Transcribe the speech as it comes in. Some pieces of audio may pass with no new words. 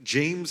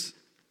James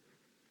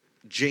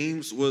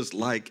was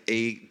like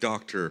a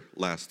doctor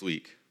last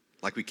week.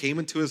 Like we came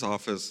into his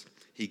office,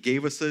 he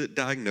gave us a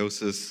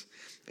diagnosis,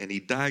 and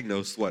he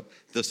diagnosed what?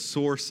 The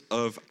source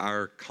of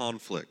our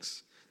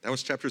conflicts. That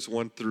was verses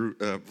 1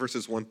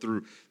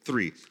 through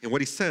 3. And what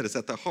he said is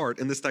at the heart,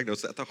 in this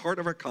diagnosis, at the heart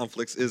of our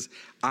conflicts is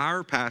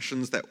our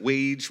passions that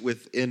wage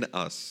within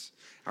us,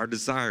 our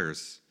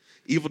desires,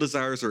 evil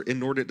desires or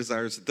inordinate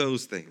desires,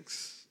 those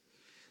things.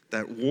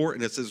 That war,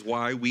 and this is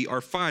why we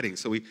are fighting.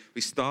 So we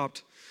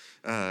stopped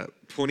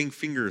pointing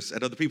fingers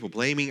at other people,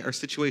 blaming our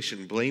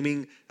situation,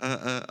 blaming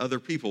other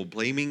people,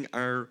 blaming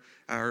our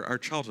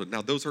childhood.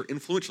 Now, those are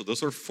influential.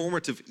 Those are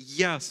formative,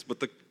 yes,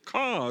 but the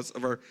cause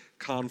of our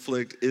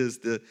conflict is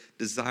the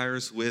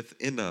desires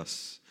within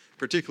us,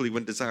 particularly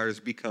when desires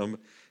become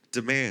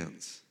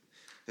demands.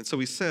 And so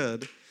we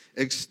said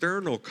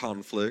external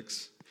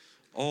conflicts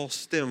all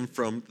stem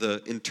from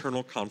the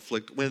internal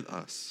conflict within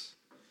us,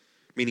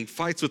 meaning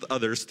fights with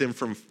others stem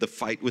from the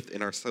fight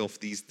within ourselves,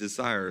 these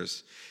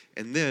desires.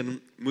 And then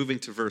moving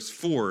to verse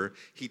 4,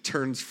 he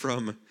turns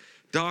from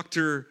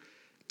doctor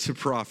to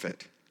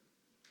prophet.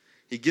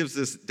 He gives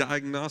this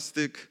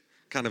diagnostic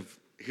kind of,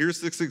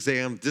 here's this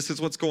exam, this is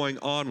what's going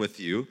on with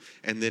you,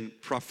 and then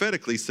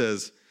prophetically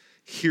says,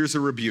 here's a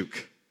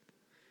rebuke.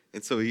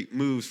 And so he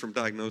moves from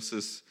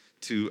diagnosis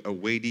to a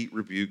weighty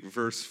rebuke.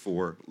 Verse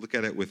 4, look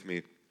at it with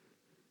me.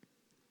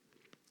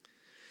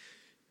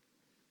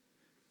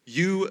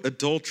 You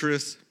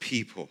adulterous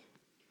people,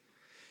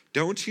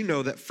 don't you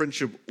know that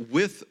friendship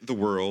with the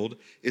world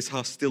is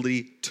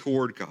hostility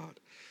toward God?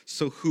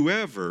 So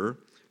whoever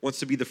wants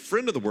to be the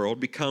friend of the world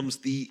becomes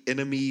the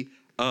enemy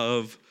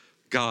of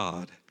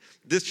God.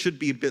 This should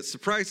be a bit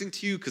surprising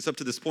to you because up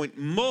to this point,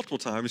 multiple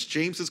times,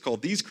 James has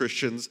called these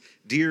Christians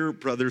dear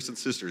brothers and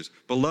sisters,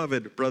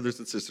 beloved brothers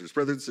and sisters,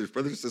 brothers and sisters,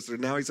 brothers and sisters.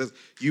 Now he says,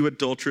 you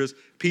adulterous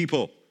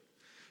people,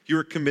 you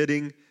are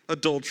committing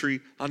adultery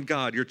on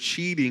God. You're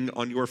cheating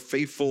on your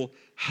faithful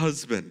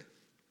husband.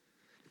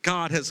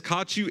 God has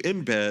caught you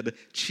in bed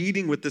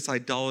cheating with this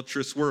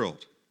idolatrous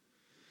world.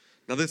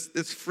 Now,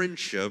 this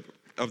friendship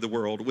of the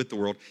world with the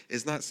world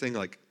is not saying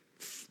like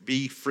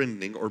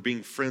befriending or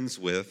being friends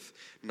with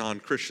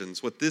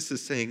non-Christians. What this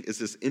is saying is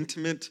this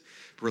intimate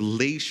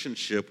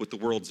relationship with the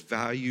world's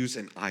values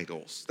and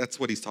idols. That's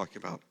what he's talking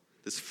about,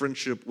 this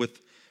friendship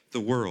with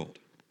the world.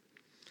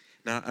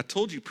 Now, I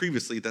told you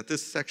previously that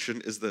this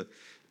section is the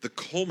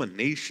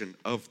culmination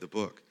of the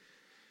book.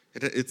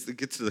 It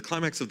gets to the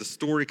climax of the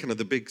story, kind of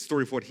the big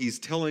story of what he's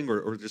telling,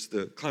 or just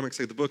the climax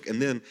of the book.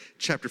 And then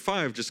chapter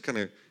 5 just kind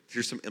of,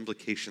 here's some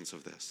implications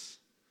of this.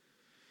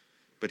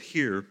 But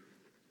here,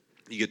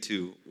 you get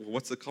to, well,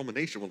 what's the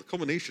culmination? Well, the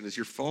culmination is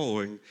you're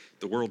following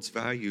the world's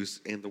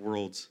values and the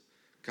world's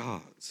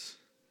gods.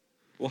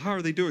 Well, how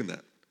are they doing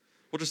that?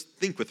 Well, just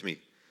think with me.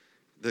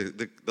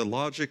 The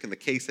logic and the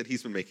case that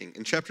he's been making.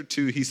 In chapter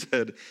 2, he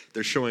said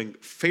they're showing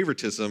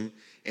favoritism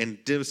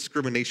and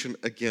discrimination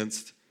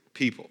against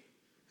people.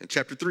 In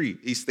chapter 3,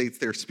 he states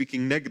they're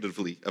speaking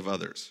negatively of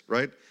others,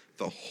 right?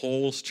 The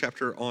whole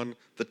chapter on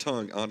the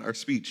tongue, on our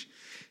speech.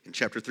 In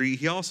chapter 3,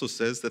 he also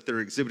says that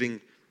they're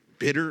exhibiting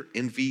bitter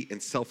envy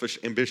and selfish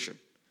ambition.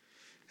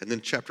 And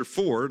then chapter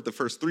 4, the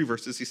first 3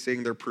 verses, he's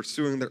saying they're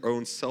pursuing their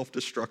own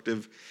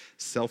self-destructive,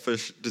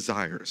 selfish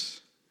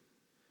desires.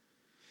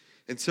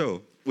 And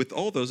so, with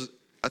all those,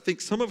 I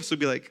think some of us would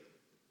be like,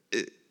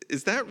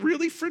 is that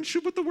really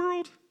friendship with the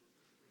world?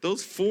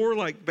 Those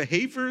 4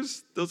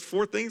 behaviors, those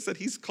 4 things that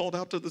he's called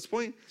out to this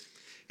point?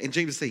 And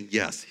James is saying,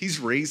 yes, he's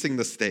raising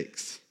the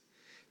stakes.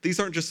 These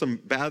aren't just some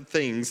bad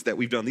things that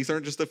we've done. These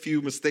aren't just a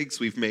few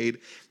mistakes we've made.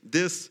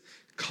 This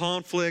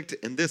conflict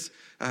and this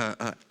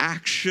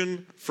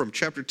action from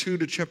chapter 2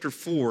 to chapter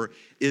 4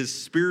 is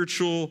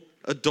spiritual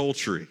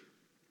adultery.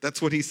 That's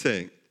what he's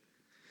saying.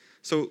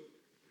 So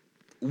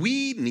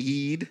we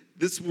need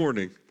this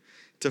morning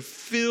to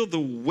feel the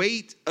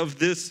weight of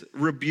this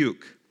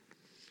rebuke.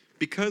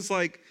 Because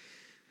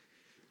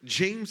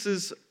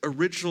James's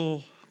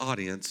original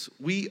audience,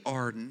 we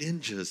are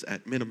ninjas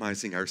at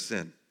minimizing our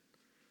sin.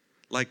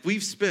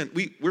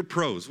 We're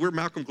pros. We're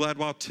Malcolm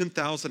Gladwell,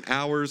 10,000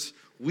 hours.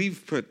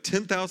 We've put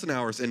 10,000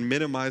 hours in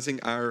minimizing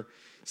our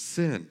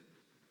sin.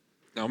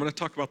 Now, I'm going to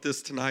talk about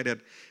this tonight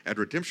at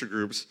Redemption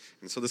Groups,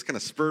 and so this kind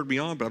of spurred me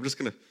on, but I'm just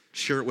going to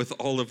share it with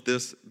all of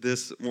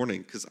this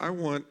morning, because I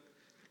want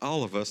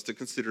all of us to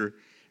consider,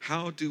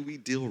 how do we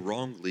deal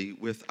wrongly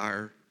with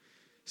our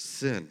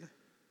sin?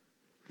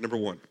 Number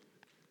 1,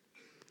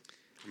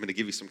 I'm going to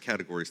give you some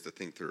categories to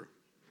think through.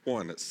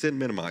 1, sin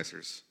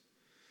minimizers.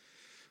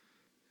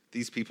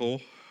 These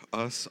people,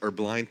 us, are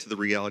blind to the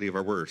reality of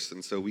our worst,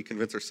 and so we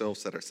convince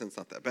ourselves that our sin's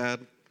not that bad.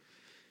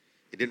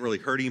 It didn't really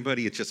hurt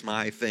anybody. It's just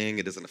my thing.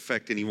 It doesn't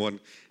affect anyone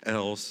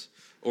else.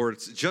 Or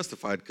it's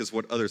justified because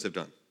what others have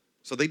done.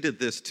 So they did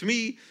this to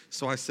me,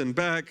 so I sin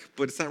back,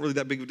 but it's not really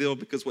that big of a deal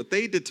because what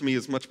they did to me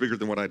is much bigger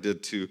than what I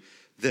did to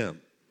them.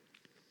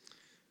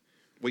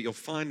 What you'll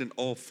find in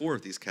all 4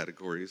 of these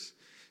categories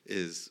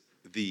is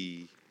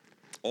the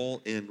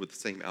all end with the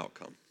same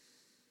outcome.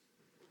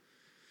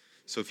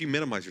 So if you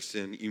minimize your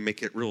sin, you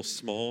make it real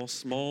small.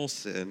 Small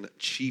sin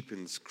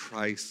cheapens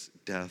Christ's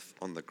death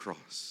on the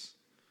cross.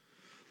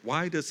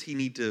 Why does he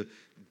need to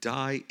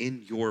die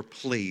in your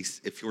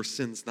place if your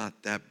sin's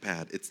not that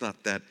bad? It's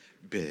not that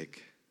big.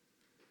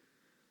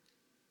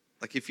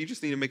 Like if you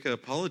just need to make an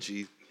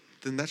apology,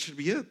 then that should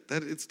be it.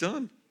 That it's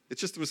done. It's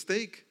just a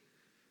mistake.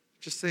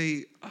 Just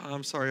say, oh,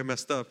 I'm sorry I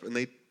messed up. And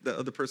the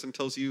other person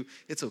tells you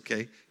it's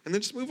okay. And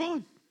then just move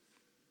on.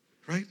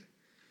 Right?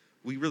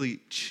 We really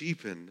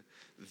cheapen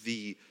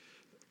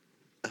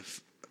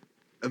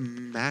a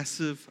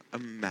massive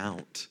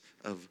amount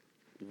of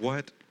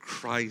what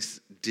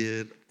Christ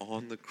did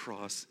on the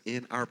cross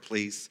in our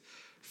place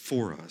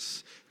for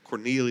us.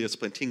 Cornelius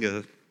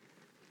Plantinga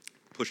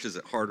pushes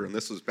it harder, and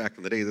this was back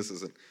in the day. This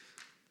isn't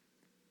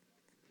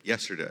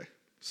yesterday.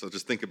 So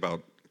just think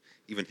about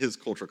even his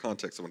cultural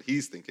context of what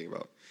he's thinking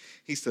about.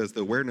 He says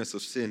the awareness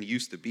of sin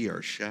used to be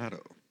our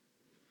shadow.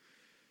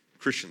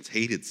 Christians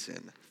hated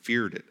sin,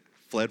 feared it,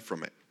 fled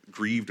from it,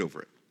 grieved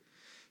over it.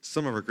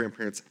 Some of our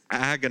grandparents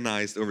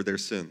agonized over their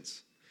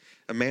sins.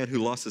 A man who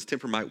lost his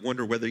temper might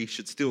wonder whether he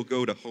should still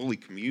go to Holy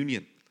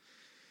Communion.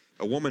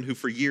 A woman who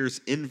for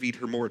years envied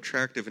her more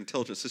attractive,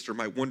 intelligent sister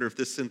might wonder if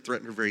this sin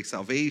threatened her very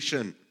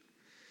salvation.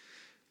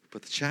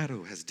 But the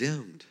shadow has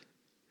dimmed.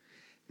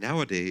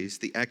 Nowadays,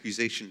 the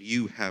accusation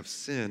 "you have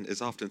sinned"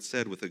 is often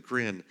said with a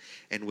grin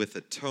and with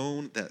a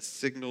tone that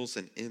signals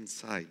an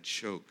inside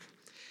joke.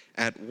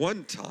 At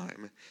one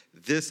time,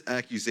 this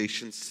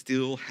accusation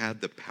still had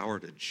the power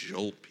to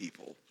jolt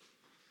people.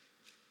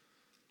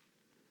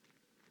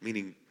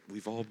 Meaning,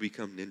 we've all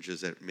become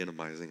ninjas at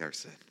minimizing our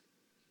sin.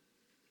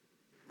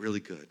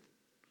 Really good.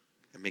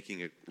 And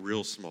making it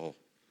real small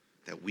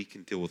that we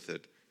can deal with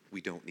it.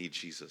 We don't need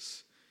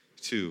Jesus.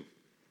 2,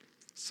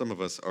 some of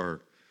us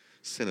are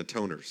sin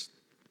atoners.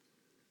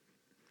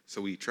 So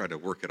we try to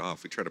work it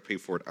off. We try to pay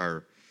for it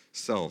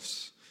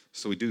ourselves.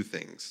 So we do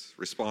things.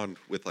 Respond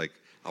with like,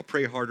 I'll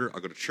pray harder,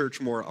 I'll go to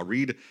church more, I'll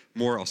read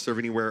more, I'll serve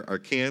anywhere I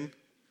can.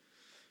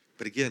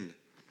 But again,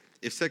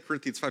 if 2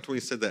 Corinthians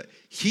 5:20 said that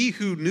he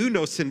who knew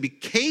no sin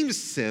became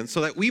sin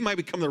so that we might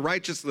become the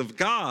righteousness of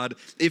God,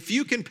 if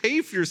you can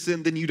pay for your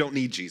sin, then you don't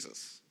need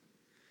Jesus.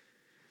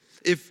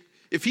 If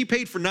he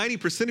paid for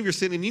 90% of your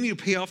sin and you need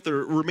to pay off the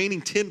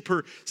remaining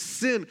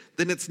 10%,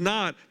 then it's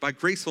not by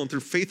grace alone,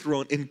 through faith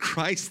alone, in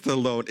Christ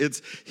alone.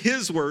 It's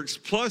his works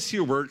plus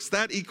your works.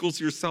 That equals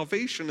your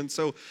salvation. And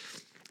so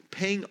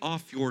paying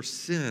off your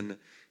sin,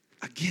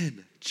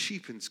 again,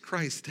 cheapens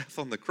Christ's death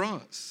on the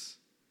cross.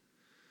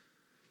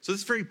 So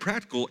this is very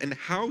practical. And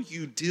how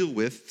you deal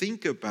with,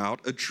 think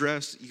about,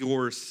 address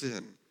your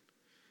sin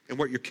and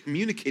what you're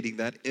communicating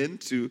that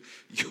into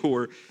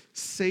your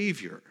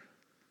Savior.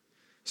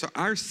 So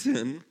our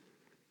sin,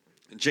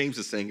 James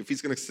is saying, if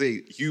he's going to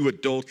say, you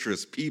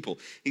adulterous people,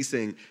 he's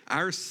saying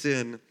our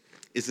sin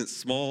isn't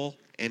small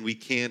and we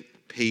can't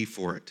pay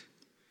for it.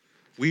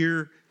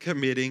 We're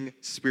committing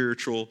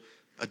spiritual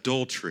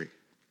adultery.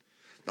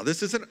 Now,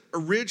 this isn't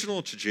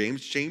original to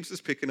James. James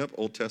is picking up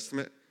Old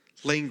Testament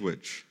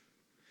language.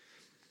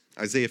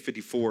 Isaiah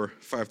 54,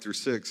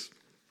 5-6.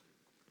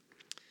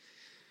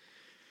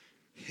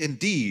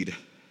 Indeed,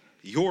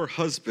 your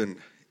husband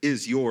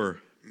is your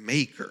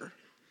maker.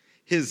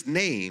 His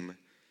name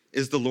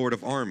is the Lord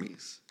of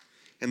armies,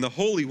 and the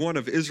Holy One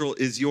of Israel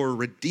is your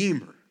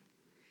Redeemer.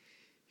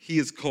 He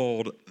is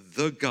called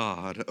the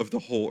God of the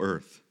whole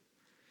earth.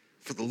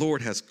 For the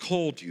Lord has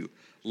called you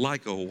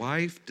like a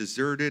wife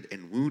deserted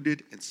and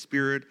wounded in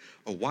spirit,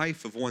 a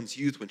wife of one's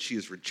youth when she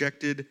is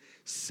rejected,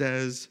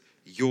 says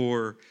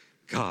your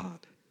God.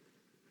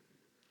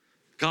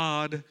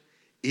 God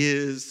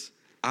is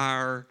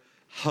our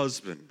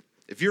husband.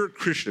 If you're a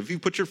Christian, if you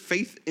put your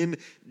faith in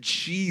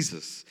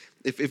Jesus,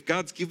 if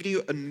God's given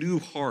you a new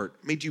heart,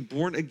 made you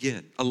born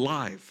again,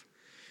 alive,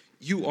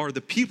 you are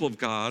the people of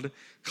God,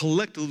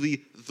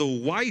 collectively the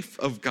wife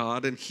of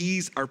God, and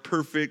he's our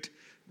perfect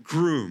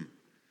groom.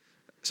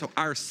 So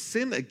our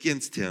sin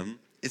against him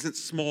isn't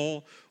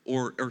small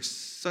or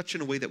such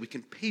in a way that we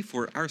can pay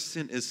for it. Our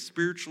sin is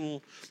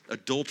spiritual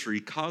adultery,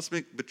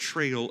 cosmic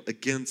betrayal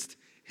against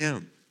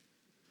him.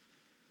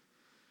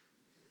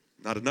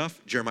 Not enough?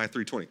 Jeremiah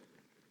 3:20.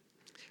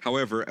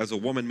 However, as a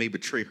woman may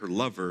betray her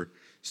lover,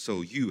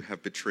 so you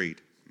have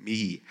betrayed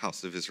me,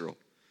 house of Israel.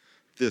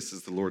 This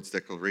is the Lord's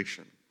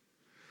declaration.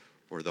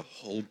 Or the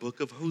whole book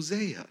of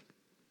Hosea.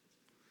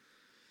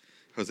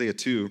 Hosea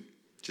 2,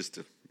 just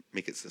to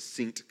make it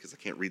succinct, because I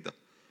can't read the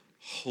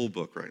whole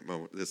book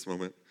this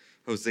moment.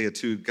 Hosea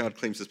 2, God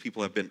claims his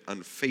people have been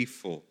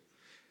unfaithful,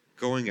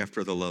 going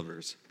after the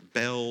lovers,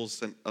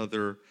 Baals and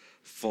other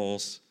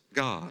false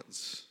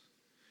gods.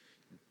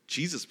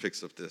 Jesus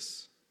picks up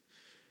this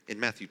in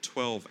Matthew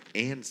 12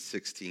 and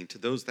 16. To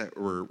those that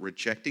were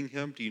rejecting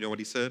him, do you know what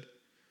he said?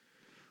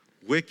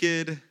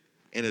 Wicked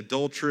and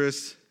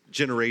adulterous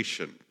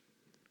generation.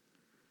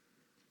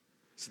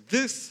 So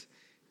this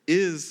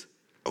is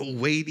a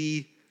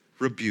weighty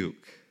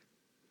rebuke.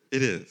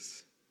 It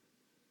is.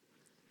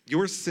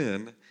 Your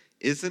sin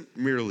isn't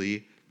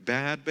merely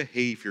bad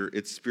behavior,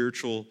 it's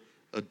spiritual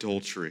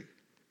adultery.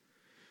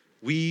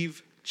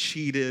 We've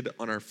cheated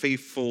on our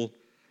faithful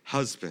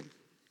husband.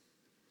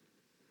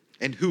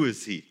 And who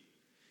is he?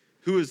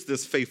 Who is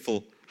this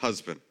faithful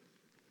husband?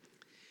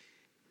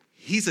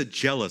 He's a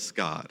jealous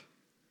God.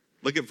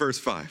 Look at verse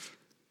 5.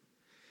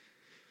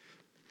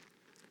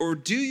 Or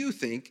do you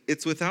think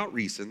it's without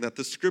reason that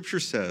the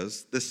scripture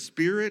says, the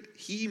spirit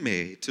he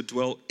made to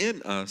dwell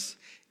in us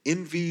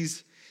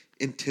envies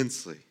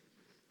intensely?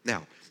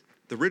 Now,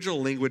 the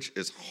original language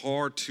is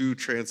hard to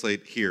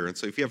translate here. And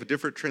so if you have a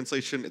different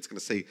translation, it's going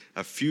to say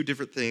a few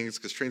different things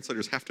because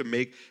translators have to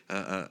make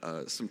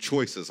some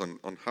choices on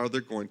how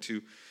they're going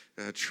to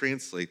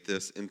translate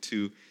this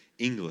into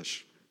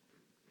English.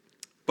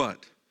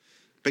 But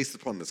based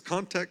upon this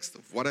context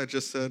of what I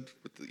just said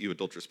with you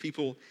adulterous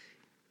people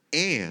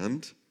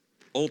and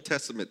Old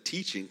Testament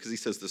teaching, because he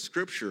says the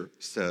scripture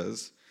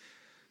says,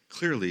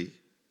 clearly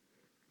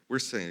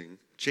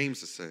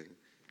James is saying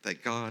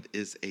that God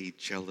is a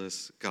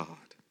jealous God.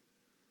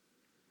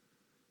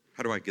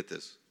 How do I get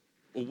this?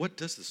 Well, what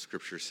does the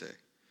scripture say?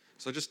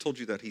 So I just told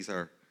you that he's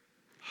our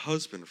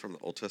husband from the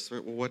Old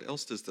Testament. Well, what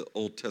else does the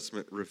Old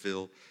Testament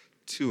reveal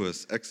to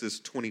us? Exodus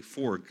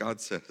 24,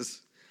 God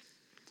says,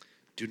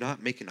 do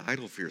not make an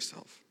idol for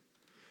yourself,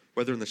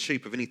 whether in the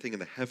shape of anything in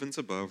the heavens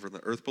above or in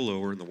the earth below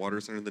or in the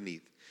waters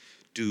underneath.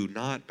 Do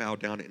not bow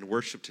down and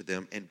worship to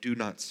them and do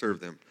not serve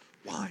them.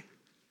 Why?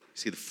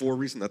 See the for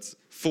reason? That's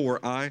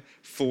for I.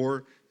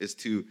 For is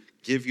to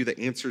give you the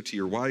answer to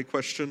your why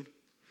question.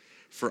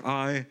 For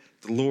I,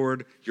 the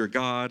Lord, your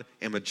God,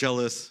 am a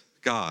jealous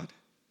God.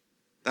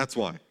 That's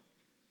why.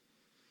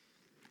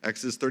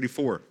 Exodus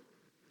 34.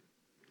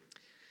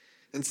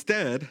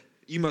 Instead,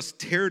 you must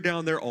tear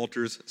down their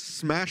altars,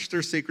 smash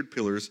their sacred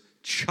pillars,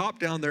 chop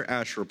down their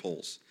Asherah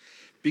poles,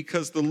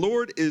 because the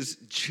Lord is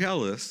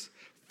jealous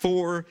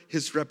for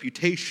his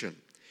reputation.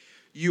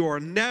 You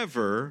are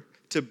never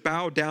to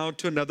bow down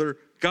to another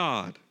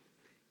God.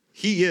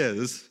 He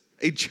is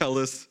a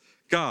jealous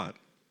God.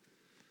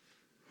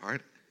 All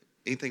right,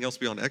 anything else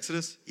beyond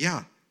Exodus?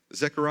 Yeah,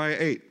 Zechariah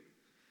 8.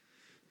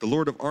 The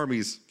Lord of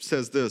armies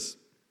says this,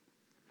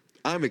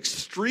 I'm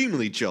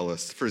extremely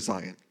jealous for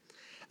Zion.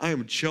 I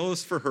am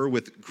jealous for her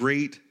with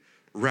great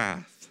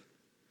wrath.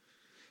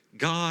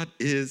 God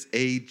is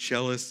a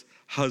jealous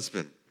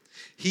husband.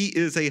 He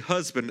is a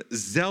husband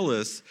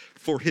zealous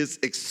for his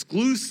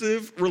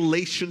exclusive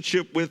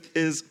relationship with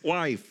his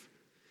wife.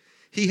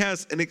 He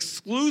has an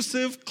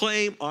exclusive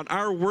claim on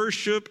our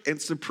worship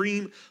and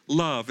supreme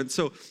love. And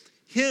so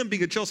him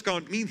being a jealous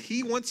God means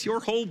he wants your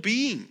whole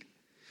being,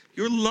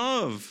 your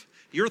love,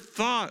 your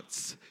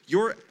thoughts,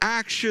 your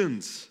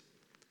actions.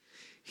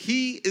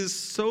 He is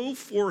so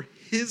for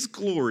his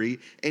glory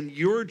and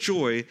your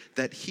joy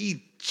that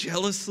he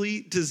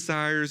jealously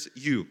desires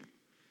you.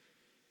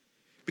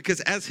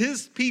 Because as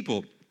his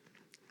people,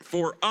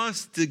 for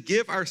us to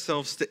give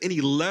ourselves to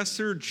any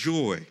lesser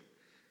joy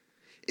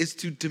is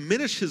to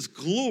diminish his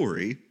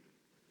glory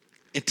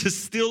and to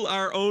steal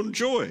our own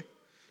joy,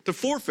 to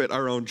forfeit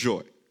our own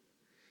joy.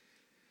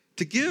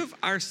 To give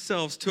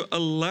ourselves to a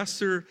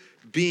lesser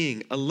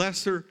being, a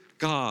lesser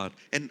God,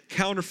 and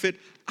counterfeit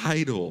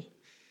idol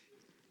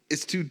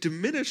is to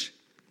diminish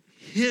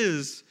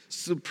his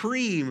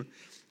supreme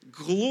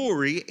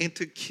glory and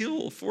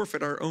to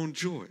forfeit our own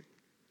joy.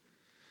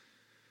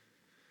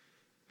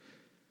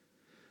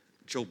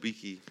 Joel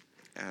Beeke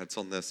adds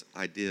on this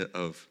idea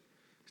of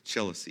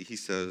jealousy. He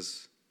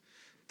says,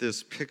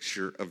 this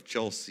picture of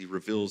jealousy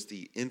reveals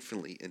the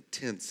infinitely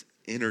intense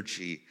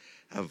energy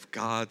of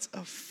God's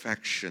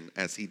affection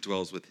as he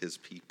dwells with his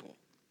people.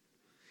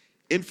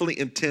 Infinitely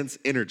intense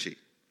energy.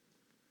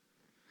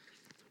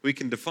 We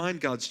can define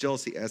God's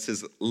jealousy as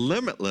his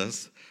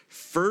limitless,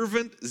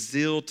 fervent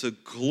zeal to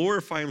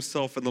glorify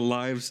himself in the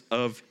lives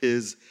of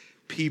his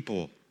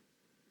people.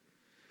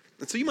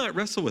 And so you might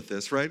wrestle with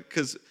this, right?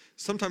 Because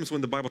sometimes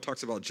when the Bible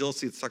talks about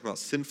jealousy, it's talking about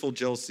sinful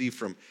jealousy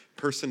from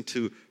person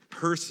to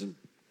person.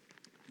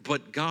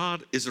 But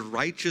God is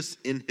righteous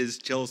in his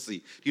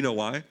jealousy. You know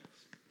why?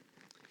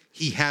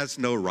 He has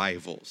no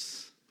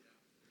rivals.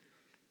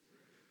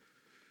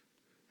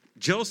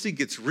 Jealousy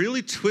gets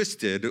really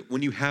twisted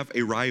when you have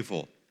a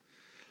rival.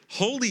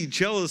 Holy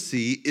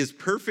jealousy is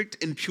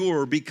perfect and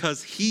pure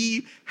because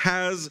he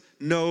has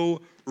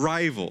no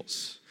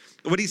rivals.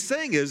 What he's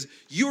saying is,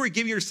 you are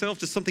giving yourself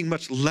to something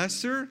much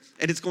lesser,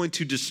 and it's going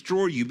to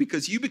destroy you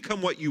because you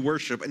become what you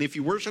worship. And if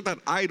you worship that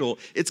idol,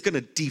 it's going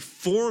to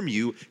deform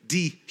you,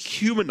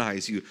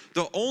 dehumanize you.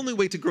 The only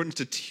way to grow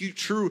into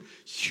true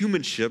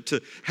humanship,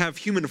 to have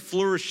human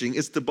flourishing,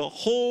 is to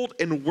behold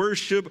and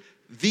worship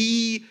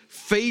the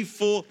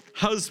faithful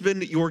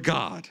husband, your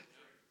God.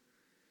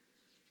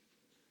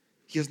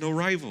 He has no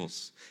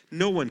rivals.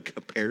 No one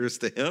compares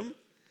to him.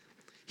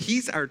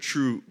 He's our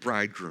true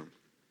bridegroom.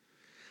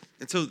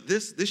 And so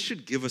this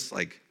should give us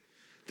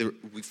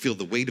we feel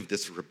the weight of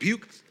this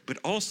rebuke, but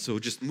also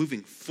just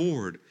moving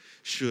forward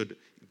should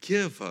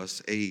give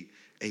us a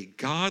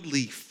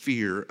godly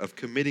fear of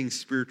committing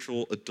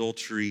spiritual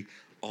adultery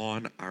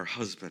on our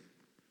husband.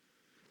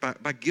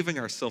 By giving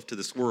ourselves to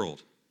this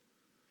world,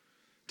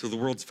 to the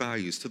world's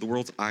values, to the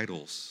world's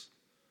idols,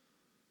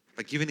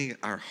 by giving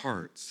our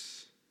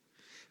hearts.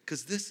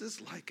 Because this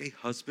is like a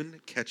husband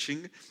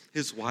catching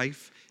his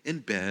wife in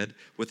bed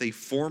with a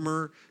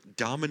former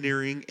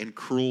domineering and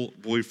cruel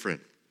boyfriend.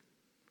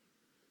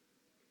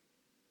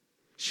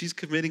 She's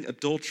committing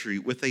adultery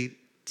with a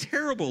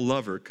terrible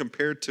lover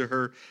compared to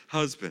her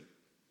husband.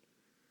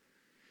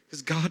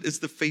 Because God is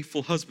the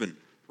faithful husband,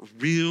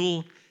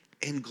 real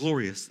and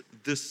glorious,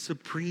 the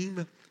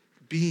supreme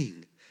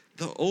being,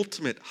 the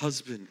ultimate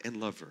husband and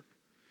lover.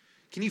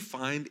 Can you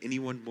find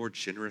anyone more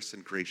generous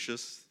and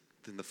gracious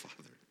than the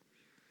Father?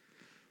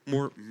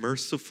 More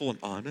merciful and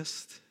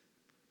honest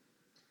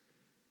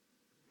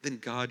than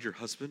God, your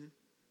husband?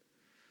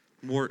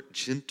 More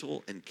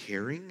gentle and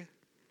caring?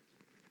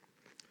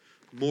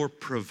 More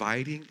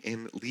providing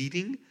and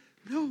leading?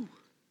 No.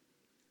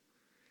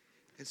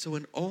 And so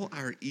in all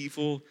our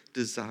evil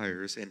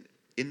desires and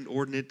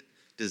inordinate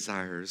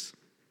desires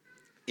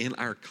in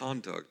our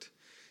conduct,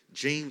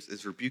 James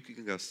is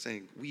rebuking us,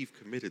 saying we've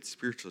committed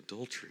spiritual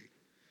adultery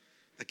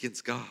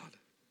against God.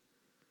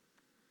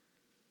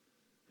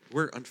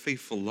 We're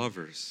unfaithful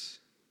lovers,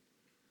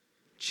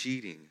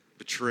 cheating,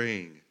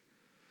 betraying,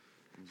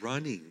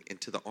 running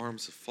into the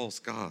arms of false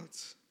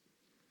gods.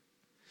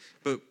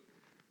 But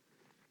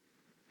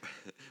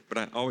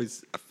I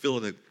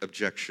feel an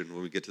objection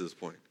when we get to this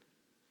point.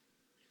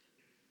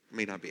 It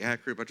may not be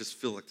accurate, but I just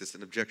feel like this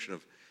an objection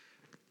of,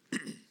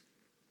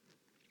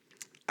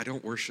 I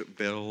don't worship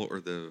Baal or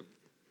the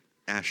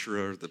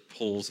Asherah or the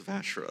poles of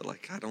Asherah.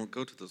 Like, I don't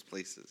go to those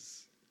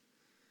places,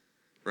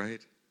 right?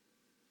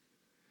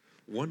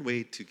 One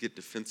way to get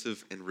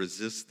defensive and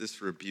resist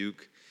this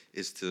rebuke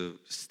is to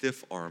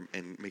stiff arm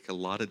and make a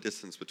lot of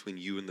distance between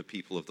you and the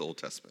people of the Old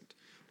Testament,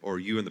 or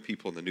you and the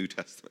people in the New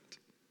Testament.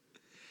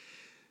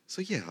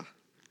 So yeah,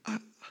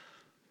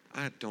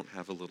 I don't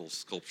have a little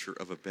sculpture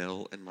of a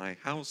Baal in my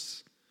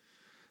house.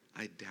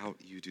 I doubt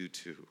you do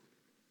too.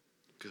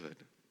 Good,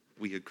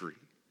 we agree.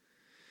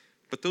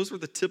 But those were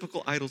the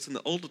typical idols in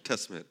the Old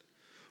Testament.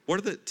 What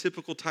are the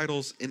typical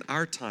titles in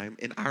our time,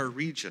 in our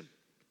region?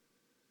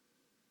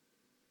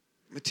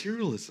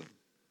 Materialism,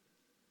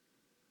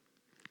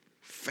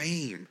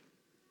 fame,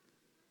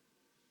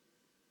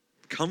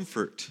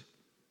 comfort,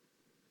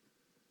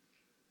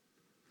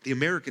 the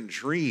American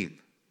dream.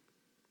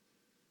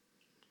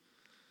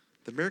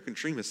 The American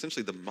dream is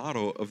essentially the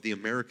motto of the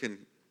American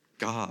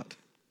God.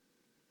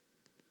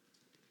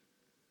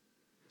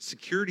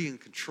 Security and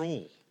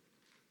control,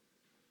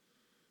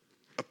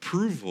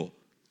 approval.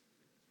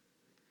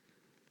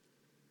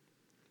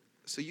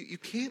 So you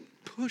can't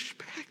push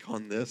back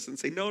on this and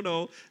say,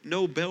 no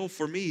Baal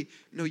for me.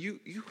 No, you.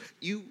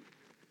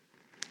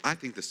 I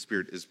think the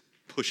Spirit is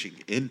pushing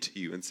into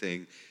you and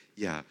saying,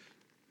 yeah,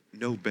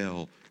 no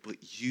Baal, but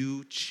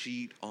you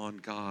cheat on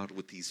God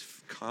with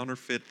these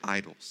counterfeit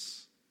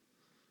idols.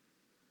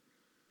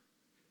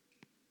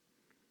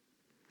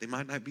 They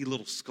might not be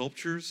little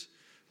sculptures,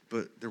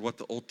 but they're what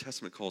the Old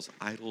Testament calls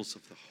idols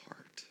of the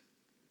heart.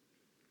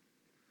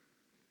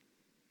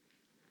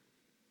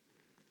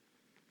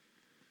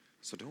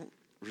 So don't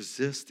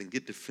resist and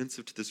get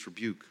defensive to this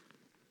rebuke,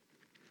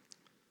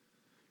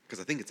 because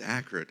I think it's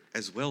accurate,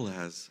 as well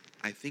as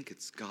I think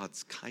it's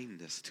God's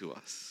kindness to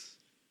us.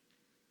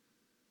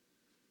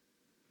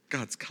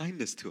 God's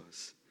kindness to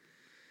us.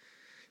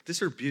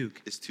 This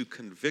rebuke is to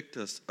convict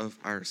us of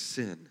our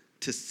sin,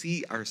 to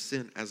see our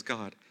sin as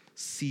God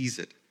sees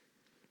it,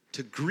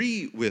 to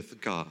agree with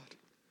God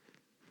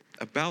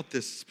about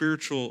this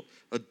spiritual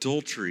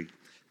adultery,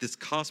 this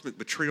cosmic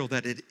betrayal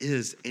that it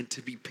is, and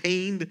to be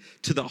pained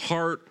to the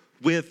heart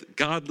with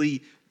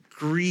godly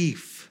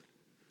grief.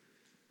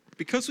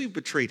 Because we've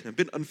betrayed him,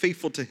 been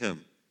unfaithful to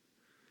him,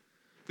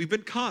 we've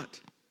been caught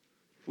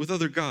with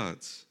other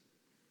gods.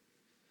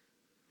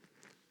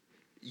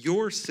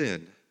 Your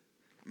sin,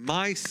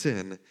 my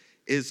sin,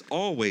 is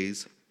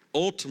always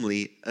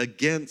ultimately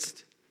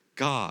against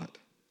God.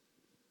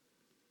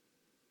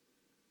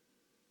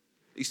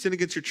 You sin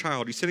against your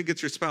child, you sin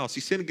against your spouse,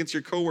 you sin against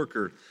your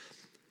coworker.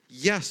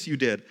 Yes, you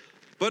did.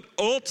 But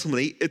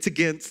ultimately, it's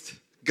against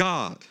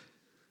God.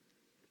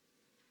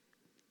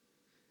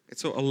 And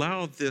so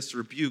allow this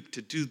rebuke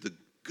to do the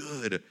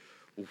good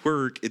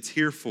work it's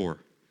here for.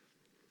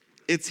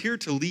 It's here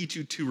to lead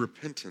you to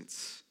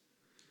repentance.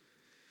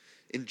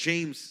 In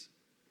James,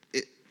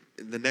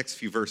 in the next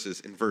few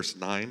verses, in verse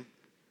 9,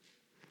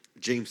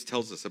 James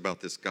tells us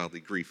about this godly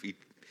grief. He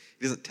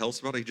doesn't tell us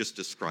about it, he just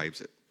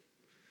describes it.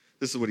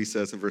 This is what he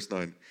says in verse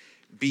 9.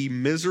 Be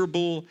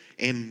miserable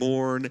and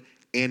mourn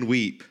and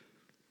weep.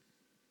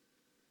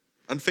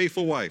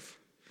 Unfaithful wife,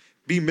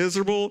 be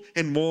miserable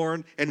and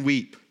mourn and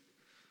weep.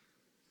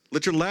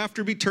 Let your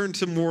laughter be turned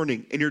to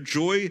mourning and your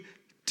joy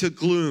to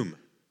gloom.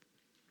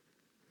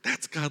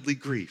 That's godly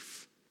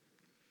grief.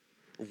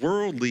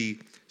 Worldly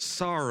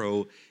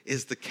sorrow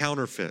is the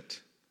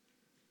counterfeit.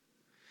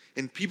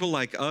 And people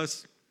like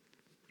us,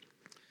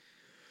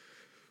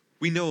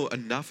 we know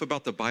enough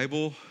about the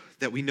Bible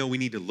that we know we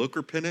need to look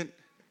repentant.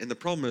 And the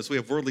problem is we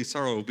have worldly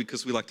sorrow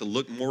because we like to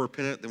look more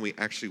repentant than we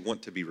actually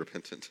want to be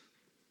repentant.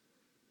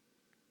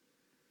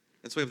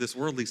 And so we have this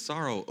worldly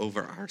sorrow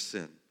over our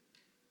sin.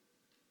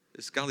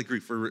 This godly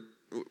grief, we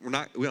don't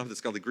have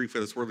this godly grief, we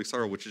have this worldly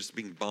sorrow, which is just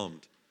being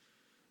bummed.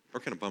 We're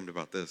kind of bummed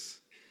about this.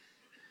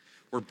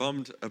 We're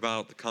bummed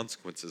about the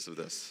consequences of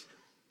this.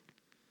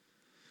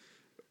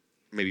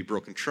 Maybe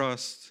broken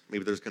trust,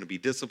 maybe there's going to be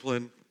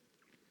discipline,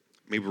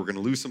 maybe we're going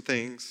to lose some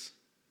things.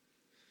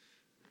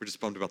 We're just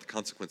bummed about the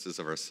consequences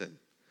of our sin,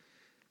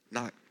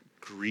 not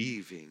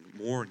grieving,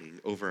 mourning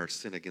over our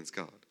sin against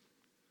God.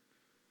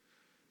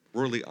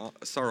 Worldly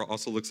sorrow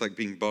also looks like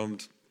being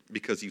bummed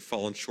because you've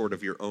fallen short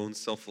of your own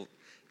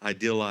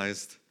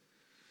self-idealized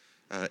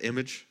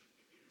image.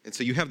 And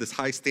so you have this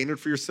high standard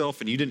for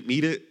yourself and you didn't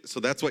meet it, so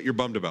that's what you're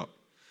bummed about.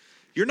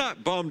 You're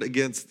not bummed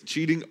against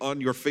cheating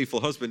on your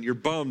faithful husband. You're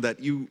bummed that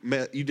you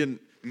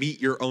didn't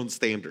meet your own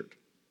standard.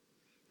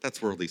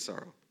 That's worldly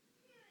sorrow.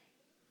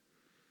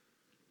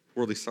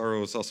 Worldly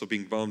sorrow is also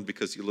being bummed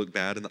because you look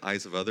bad in the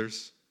eyes of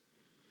others.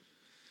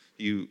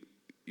 You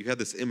had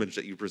this image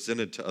that you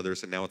presented to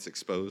others and now it's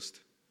exposed.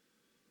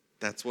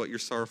 That's what you're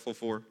sorrowful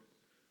for.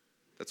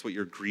 That's what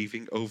you're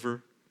grieving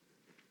over.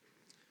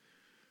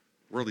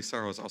 Worldly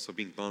sorrow is also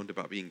being bummed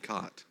about being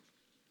caught.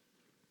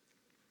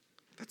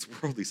 That's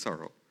worldly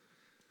sorrow.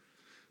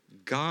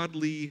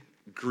 Godly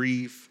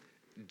grief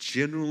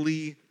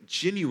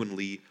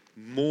genuinely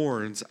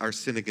mourns our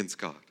sin against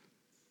God.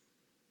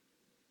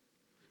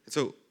 And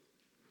so,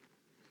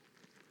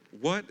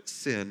 what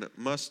sin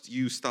must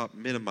you stop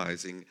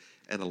minimizing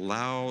and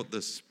allow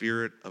the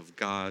Spirit of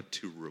God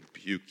to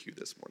rebuke you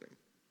this morning?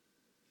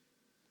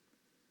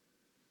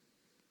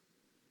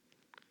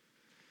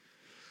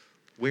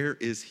 Where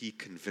is he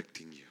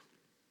convicting you?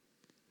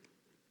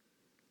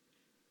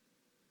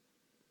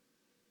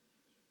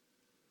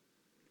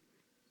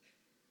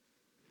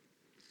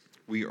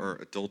 We are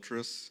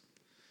adulterous.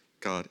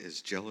 God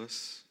is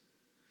jealous.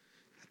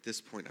 At this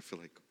point, I feel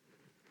like,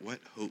 what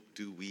hope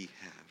do we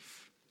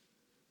have?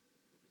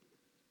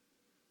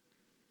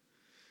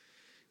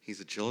 He's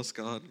a jealous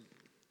God,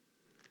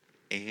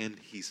 and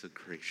he's a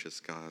gracious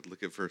God.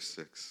 Look at verse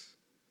 6.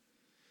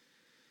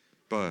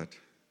 But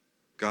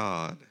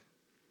God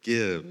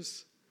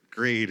gives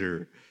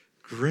greater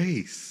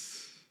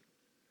grace.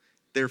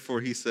 Therefore,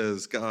 he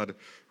says, God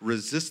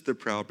resists the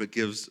proud, but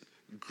gives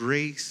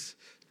grace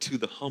to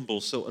the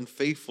humble. So,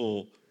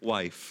 unfaithful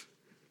wife,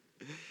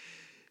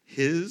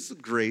 his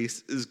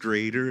grace is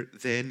greater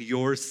than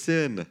your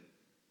sin,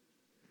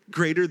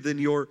 greater than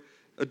your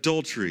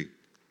adultery.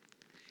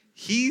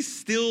 He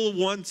still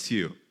wants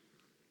you.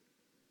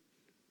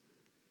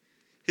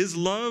 His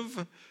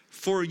love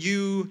for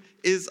you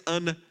is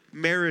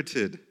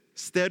unmerited,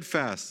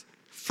 steadfast,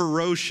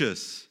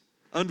 ferocious,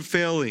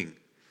 unfailing.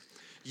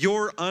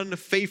 Your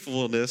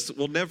unfaithfulness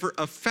will never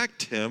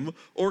affect him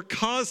or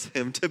cause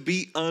him to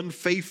be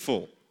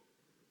unfaithful.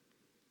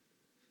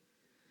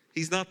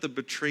 He's not the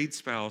betrayed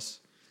spouse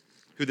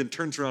who then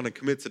turns around and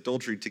commits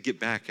adultery to get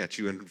back at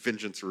you in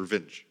vengeance or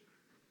revenge.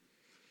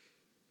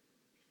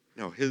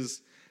 No,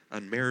 his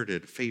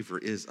unmerited favor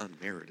is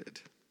unmerited.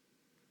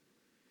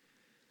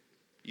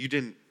 You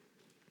didn't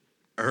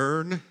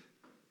earn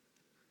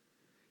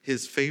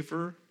his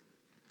favor,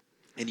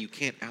 and you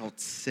can't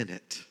out-sin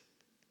it.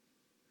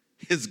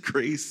 His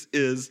grace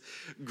is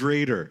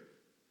greater.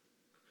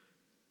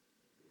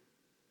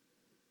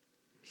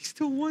 He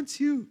still wants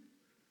you.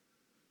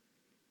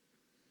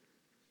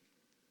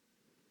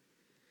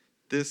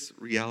 This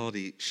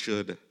reality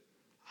should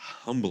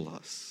humble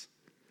us,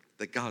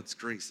 that God's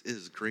grace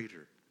is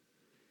greater,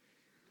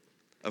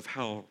 of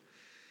how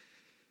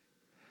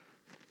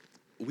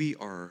we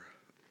are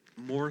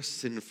more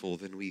sinful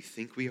than we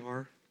think we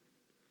are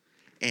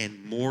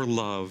and more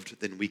loved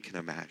than we can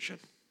imagine.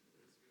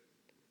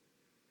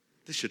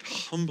 This should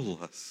humble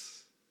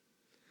us,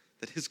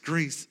 that his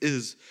grace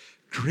is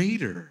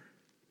greater.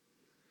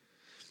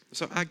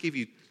 So I gave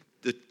you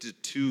the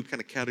two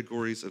kind of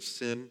categories of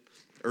sin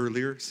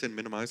earlier, sin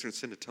minimizer and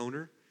sin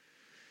atoner.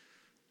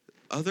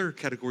 Other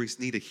categories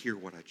need to hear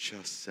what I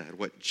just said,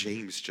 what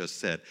James just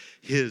said.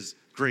 His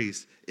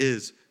grace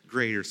is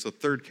greater. So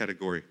third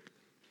category,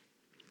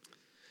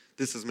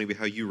 this is maybe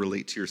how you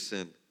relate to your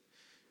sin.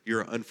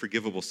 You're an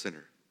unforgivable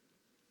sinner,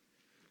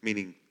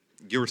 meaning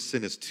your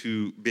sin is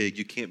too big.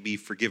 You can't be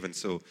forgiven.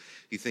 So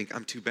you think,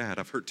 I'm too bad.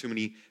 I've hurt too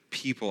many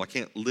people. I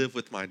can't live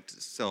with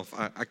myself.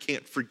 I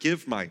can't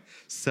forgive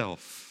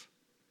myself.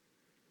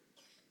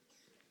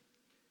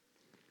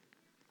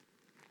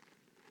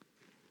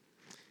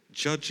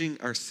 Judging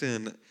our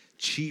sin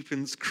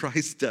cheapens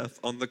Christ's death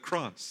on the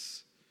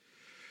cross.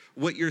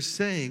 What you're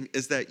saying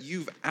is that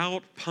you've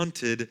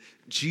outpunted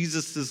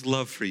Jesus'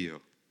 love for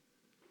you.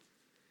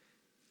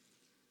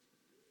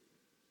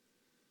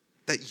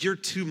 That you're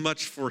too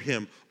much for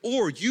him.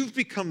 Or you've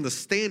become the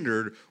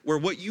standard where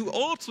what you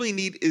ultimately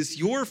need is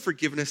your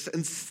forgiveness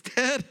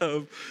instead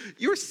of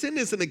your sin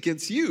isn't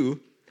against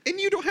you and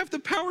you don't have the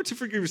power to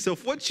forgive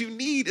yourself. What you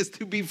need is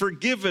to be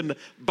forgiven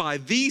by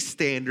the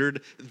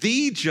standard,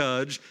 the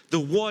judge,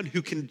 the one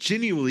who can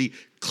genuinely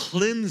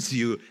cleanse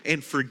you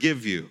and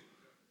forgive you.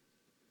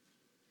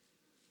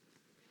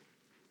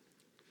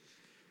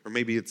 Or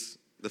maybe it's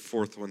the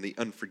fourth one, the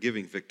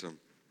unforgiving victim.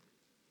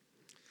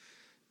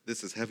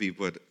 This is heavy,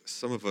 but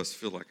some of us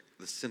feel like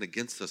the sin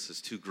against us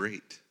is too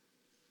great.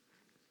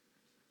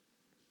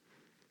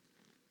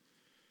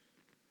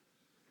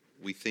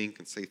 We think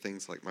and say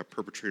things like, my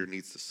perpetrator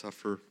needs to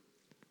suffer.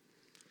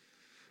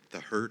 The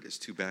hurt is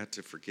too bad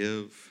to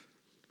forgive.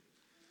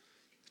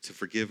 To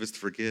forgive is to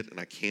forget, and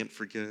I can't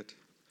forget.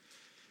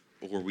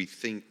 Or we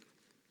think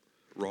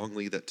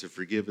wrongly that to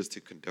forgive is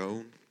to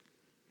condone.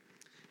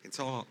 And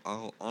so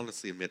I'll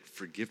honestly admit,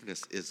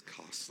 forgiveness is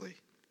costly.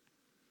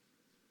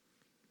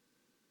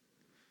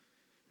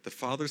 The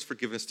Father's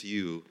forgiveness to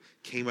you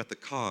came at the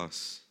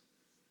cost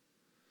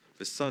of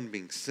His Son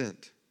being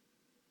sent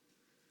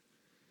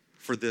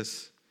for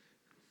this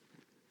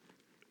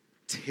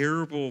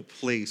terrible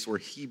place where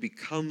He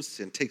becomes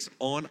sin, takes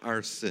on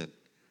our sin.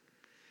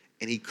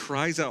 And He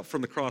cries out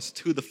from the cross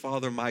to the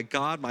Father, my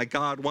God,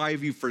 why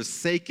have you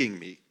forsaken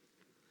me?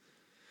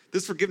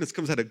 This forgiveness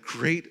comes at a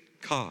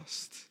great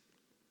cost.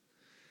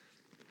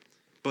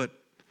 But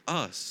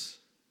us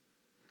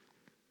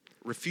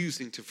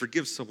refusing to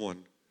forgive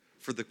someone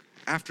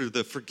after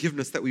the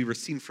forgiveness that we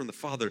received from the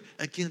Father,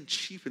 again,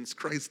 cheapens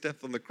Christ's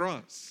death on the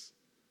cross.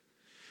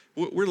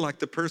 We're like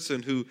the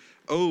person who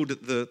owed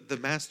the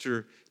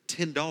master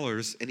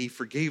 $10 and he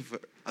forgave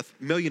 $1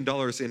 million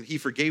and he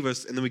forgave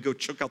us, and then we go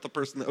choke out the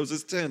person that owes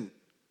us 10.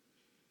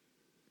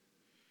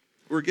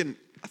 We're again,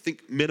 I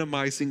think,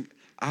 minimizing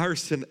our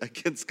sin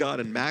against God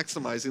and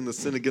maximizing the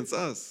sin against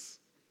us.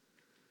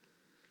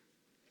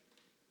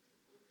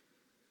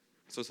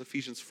 So as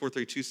Ephesians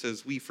 4:32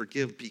 says, we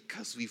forgive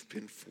because we've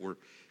been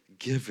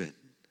forgiven.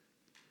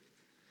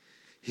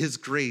 His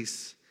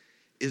grace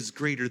is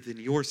greater than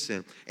your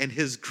sin, and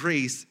His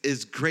grace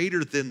is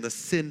greater than the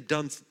sin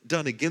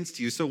done against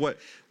you. So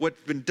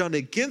what's been done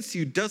against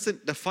you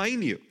doesn't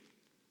define you.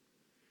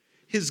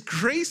 His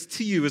grace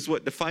to you is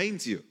what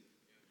defines you.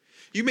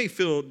 You may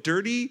feel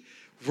dirty,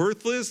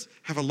 worthless,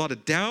 have a lot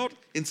of doubt,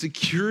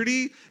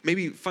 insecurity,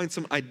 maybe find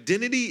some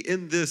identity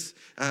in this,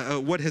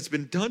 what has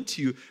been done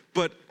to you.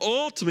 But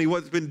ultimately,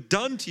 what's been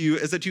done to you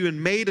is that you have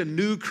made a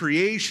new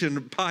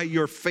creation by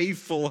your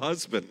faithful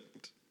husband.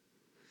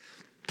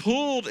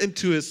 Pulled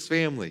into His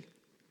family,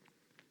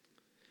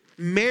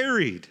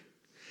 married,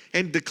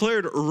 and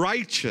declared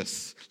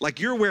righteous,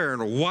 like you're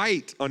wearing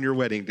white on your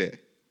wedding day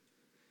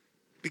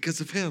because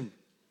of Him.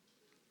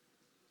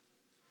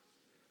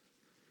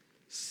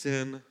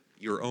 Sin,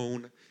 your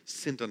own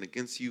sin done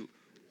against you,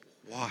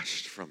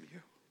 washed from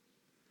you,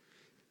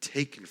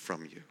 taken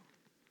from you,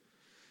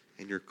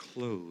 and you're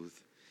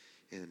clothed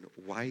in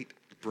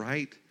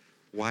bright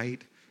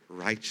white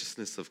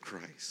righteousness of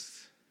Christ.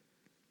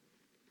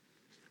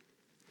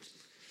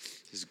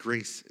 His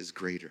grace is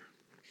greater.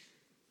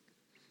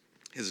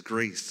 His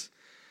grace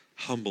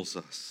humbles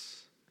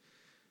us.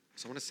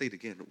 So I want to say it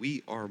again.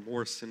 We are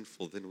more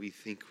sinful than we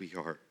think we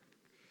are.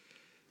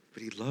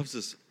 But He loves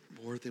us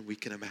more than we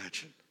can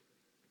imagine.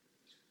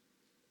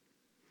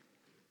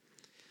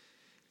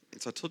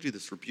 And so I told you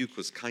this rebuke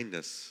was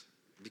kindness,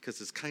 because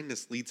His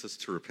kindness leads us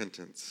to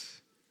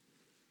repentance.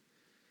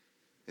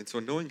 And so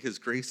knowing His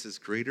grace is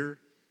greater,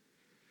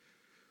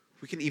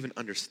 we can even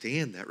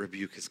understand that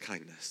rebuke is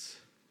kindness.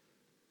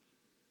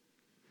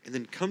 And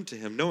then come to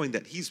Him knowing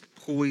that He's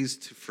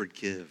poised to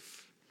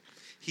forgive.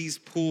 He's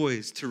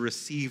poised to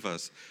receive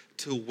us,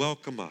 to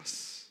welcome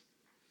us.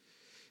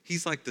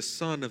 He's like the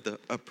son of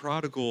a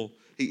prodigal.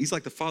 He's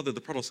like the father of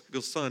the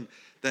prodigal son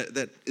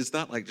that is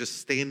not like just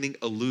standing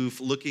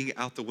aloof, looking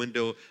out the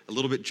window, a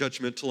little bit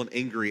judgmental and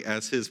angry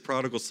as his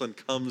prodigal son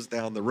comes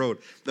down the road.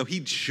 No,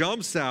 he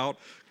jumps out,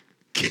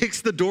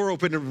 kicks the door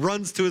open, and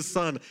runs to his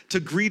son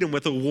to greet him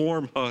with a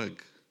warm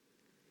hug.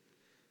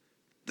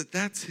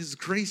 That's His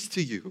grace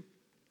to you,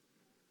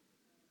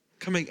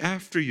 coming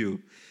after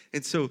you.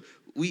 And so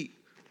we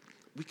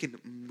can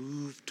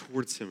move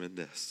towards Him in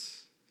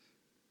this.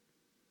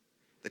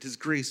 That His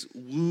grace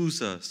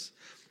woos us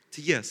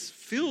to, yes,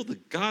 feel the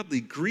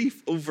godly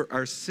grief over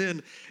our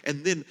sin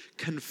and then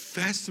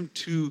confess it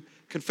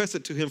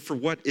to Him for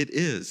what it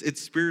is.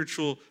 It's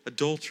spiritual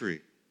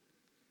adultery.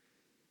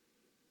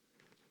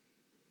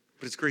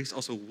 But His grace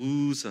also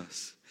woos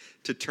us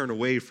to turn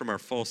away from our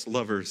false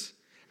lovers,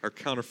 our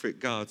counterfeit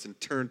gods, and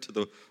turn to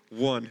the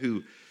one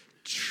who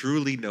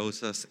truly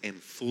knows us and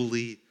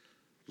fully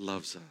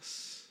loves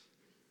us.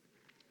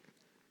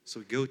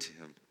 So we go to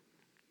Him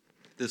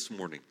this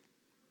morning.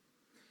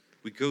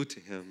 We go to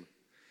Him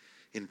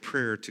in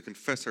prayer to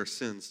confess our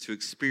sins, to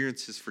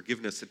experience His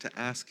forgiveness, and to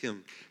ask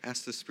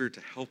the Spirit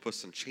to help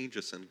us and change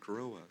us and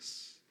grow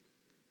us.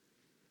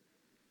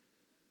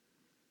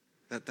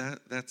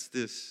 That's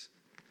this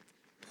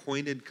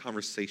pointed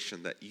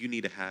conversation that you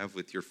need to have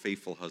with your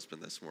faithful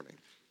husband this morning.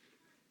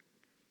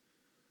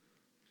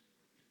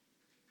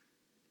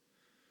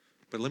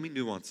 But let me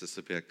nuance this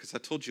a bit, because I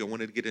told you I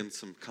wanted to get in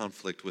some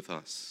conflict with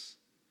us.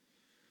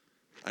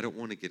 I don't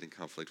want to get in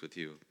conflict with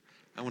you.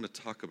 I want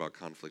to talk about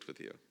conflict with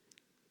you.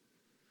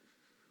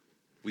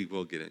 We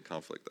will get in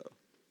conflict, though.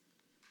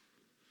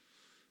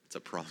 It's a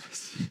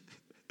promise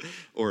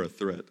or a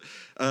threat.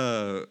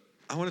 I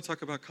want to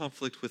talk about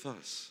conflict with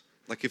us.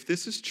 Like, if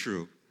this is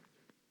true,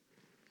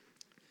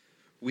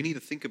 we need to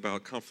think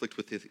about conflict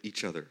with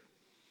each other.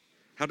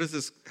 How does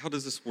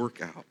this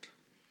work out?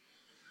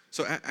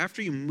 So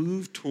after you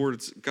move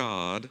towards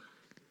God,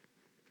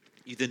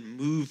 you then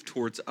move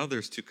towards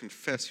others to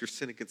confess your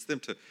sin against them,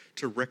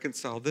 to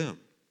reconcile them.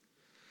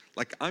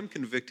 Like, I'm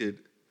convicted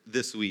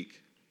this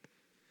week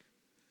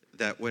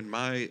that when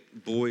my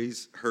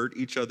boys hurt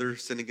each other,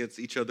 sin against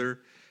each other,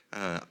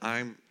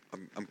 I'm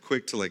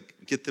quick to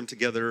get them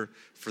together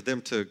for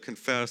them to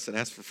confess and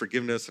ask for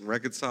forgiveness and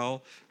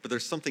reconcile. But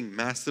there's something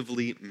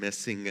massively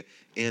missing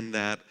in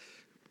that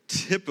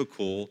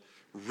typical,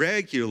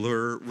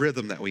 regular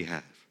rhythm that we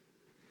have.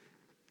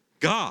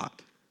 God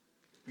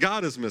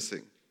is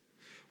missing.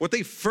 What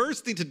they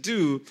first need to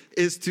do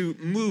is to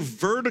move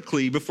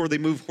vertically before they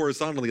move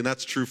horizontally, and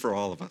that's true for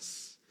all of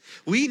us.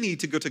 We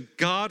need to go to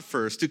God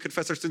first, to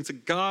confess our sins to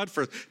God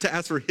first, to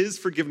ask for his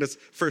forgiveness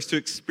first, to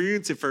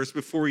experience it first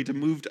before we to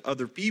move to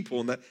other people,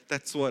 and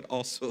that's what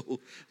also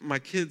my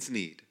kids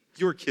need,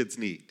 your kids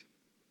need.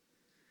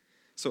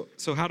 So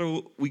how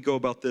do we go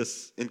about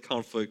this in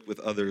conflict with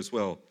others?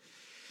 Well,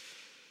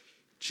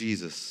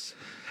 Jesus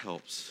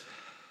helps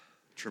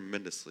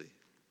tremendously.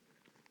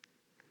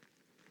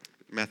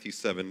 Matthew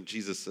 7,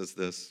 Jesus says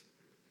this: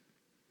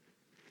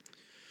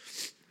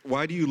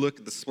 "Why do you look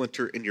at the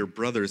splinter in your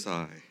brother's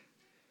eye,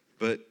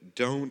 but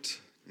don't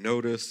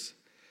notice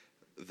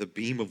the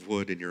beam of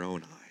wood in your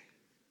own eye?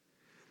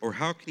 Or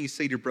how can you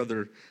say to your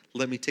brother,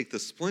 'Let me take the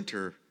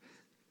splinter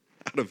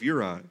out of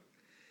your eye,'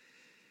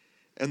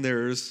 and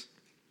there's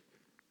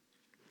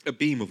a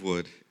beam of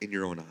wood in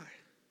your own eye?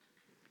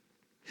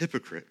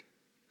 Hypocrite.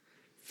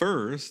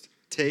 First,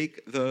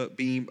 take the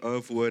beam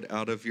of wood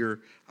out of your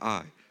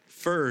eye.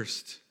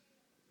 First,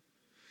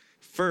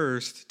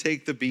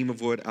 take the beam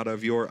of wood out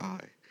of your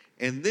eye,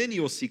 and then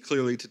you will see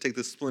clearly to take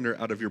the splinter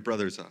out of your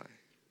brother's eye."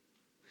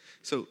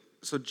 So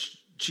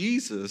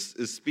Jesus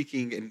is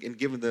speaking and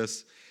giving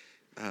this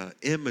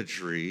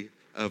imagery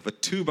of a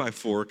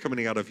 2x4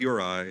 coming out of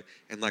your eye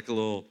and like a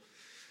little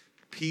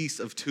piece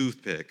of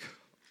toothpick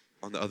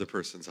on the other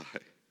person's eye.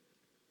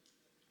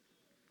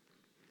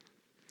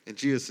 And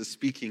Jesus is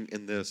speaking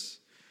in this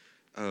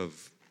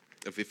of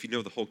if you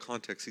know the whole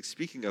context, he's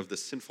speaking of the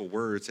sinful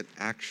words and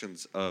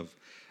actions of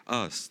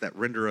us that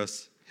render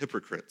us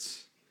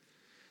hypocrites.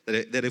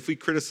 That if we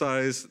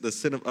criticize the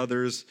sin of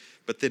others,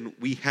 but then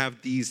we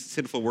have these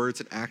sinful words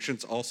and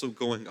actions also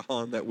going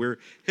on, that we're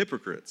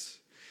hypocrites.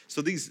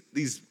 So these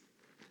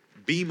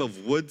beam of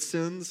wood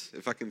sins,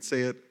 if I can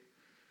say it,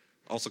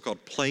 also called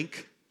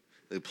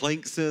the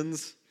plank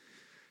sins,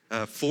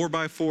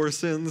 4x4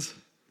 sins.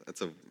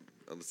 Let's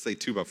say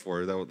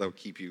 2x4. That'll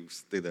keep you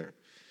stay there.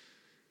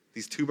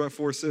 These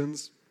 2x4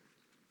 sins,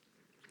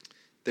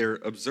 they're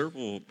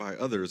observable by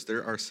others.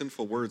 There are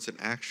sinful words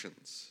and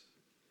actions.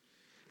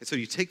 And so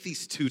you take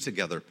these two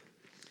together.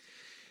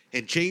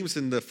 And James,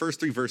 in the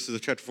first 3 verses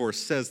of chapter 4,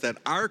 says that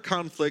our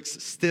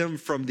conflicts stem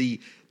from the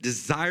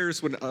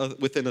desires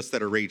within us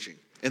that are raging.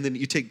 And then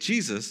you take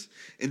Jesus,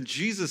 and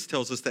Jesus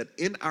tells us that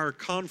in our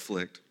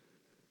conflict,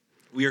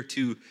 we are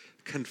to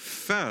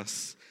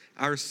confess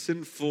our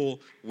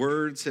sinful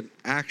words and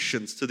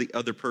actions to the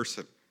other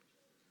person.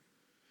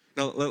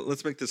 Now,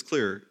 let's make this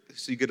clear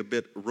so you get a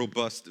bit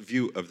robust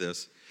view of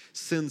this.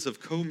 Sins of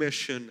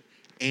commission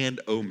and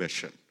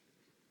omission.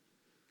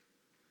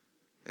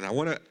 And I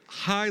want to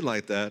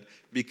highlight that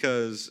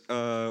because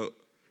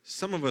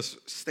some of us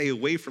stay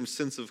away from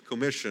sins of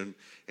commission,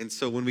 and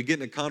so when we get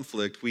in a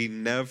conflict, we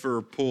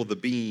never pull the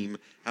beam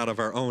out of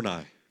our own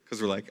eye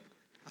because we're like,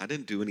 I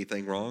didn't do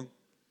anything wrong.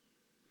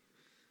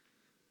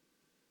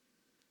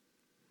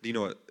 Do you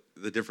know what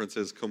the difference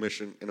is,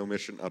 commission and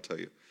omission? I'll tell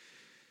you.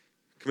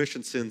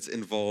 Commission sins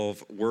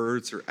involve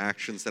words or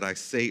actions that I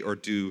say or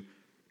do,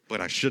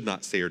 but I should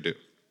not say or do,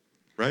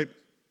 right?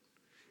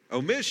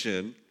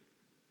 Omission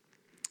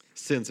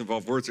sins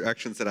involve words or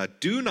actions that I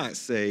do not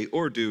say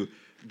or do,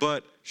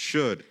 but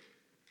should.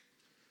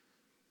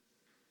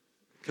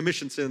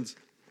 Commission sins,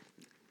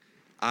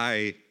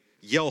 I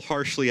yell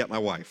harshly at my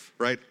wife,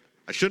 right?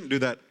 I shouldn't do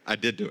that. I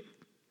did do it.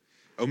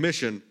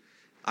 Omission,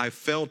 I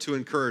failed to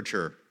encourage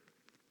her.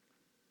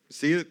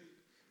 See it?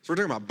 So we're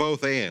talking about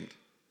both and.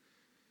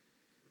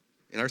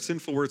 In our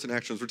sinful words and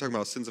actions, we're talking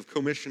about sins of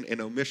commission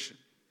and omission.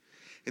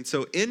 And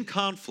so in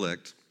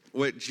conflict,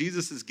 what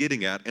Jesus is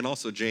getting at, and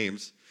also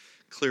James,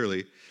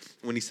 clearly,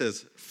 when he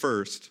says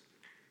first,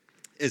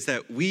 is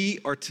that we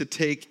are to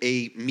take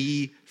a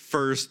me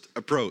first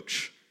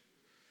approach.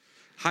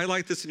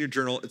 Highlight this in your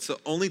journal. It's the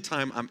only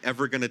time I'm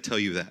ever going to tell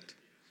you that,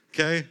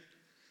 okay?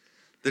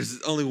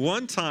 There's only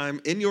one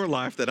time in your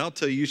life that I'll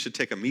tell you should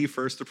take a me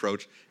first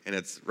approach, and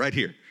it's right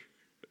here.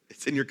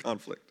 It's in your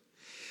conflict.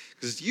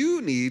 Because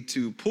you need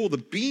to pull the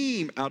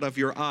beam out of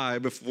your eye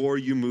before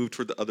you move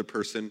toward the other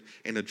person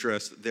and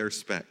address their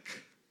speck.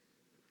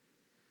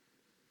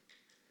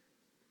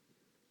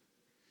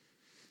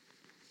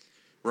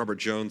 Robert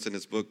Jones, in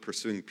his book,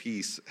 Pursuing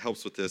Peace,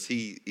 helps with this.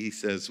 He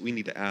says we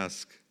need to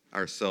ask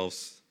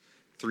ourselves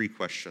 3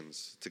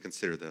 questions to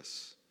consider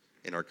this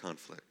in our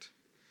conflict.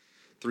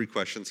 3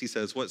 questions. He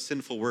says, what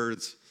sinful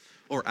words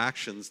or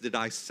actions did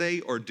I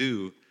say or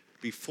do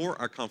before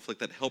our conflict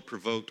that helped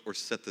provoke or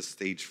set the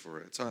stage for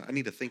it? So I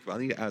need to think about it.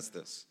 I need to ask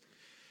this.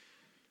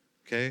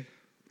 Okay?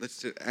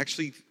 Let's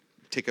actually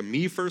take a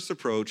me first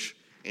approach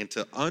and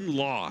to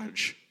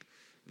unlodge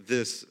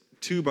this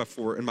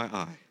 2x4 in my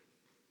eye.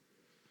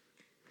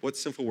 What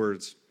sinful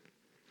words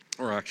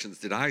or actions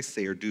did I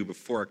say or do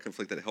before our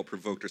conflict that helped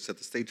provoke or set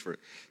the stage for it?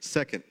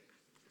 Second,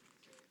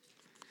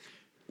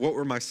 what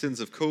were my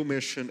sins of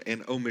commission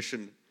and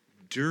omission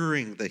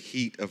during the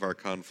heat of our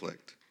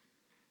conflict?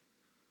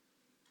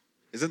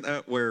 Isn't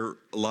that where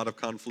a lot of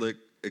conflict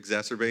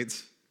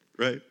exacerbates,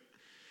 right?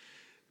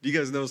 Do you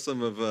guys know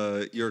some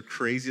of your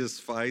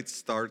craziest fights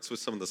starts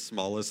with some of the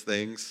smallest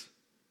things?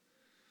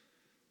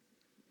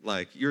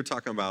 Like you're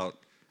talking about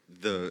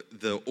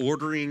the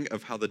ordering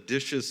of how the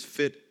dishes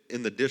fit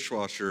in the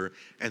dishwasher,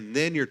 and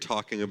then you're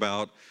talking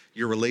about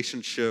your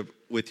relationship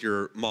with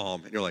your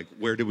mom, and you're like,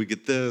 where did we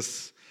get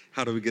this?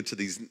 How do we get to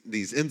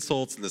these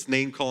insults and this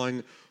name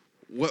calling?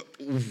 What?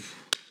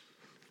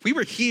 We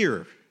were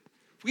here.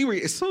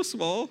 It's so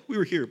small. We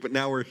were here, but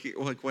now we're here.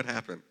 Like, what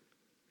happened?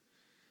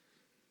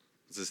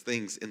 It's these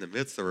things in the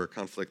midst of our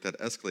conflict that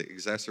escalate,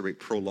 exacerbate,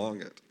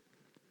 prolong it.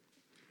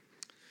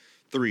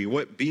 3,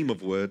 what beam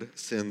of wood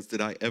sins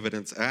did I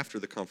evidence after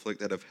the conflict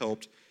that have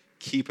helped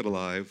keep it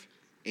alive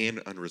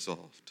and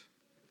unresolved?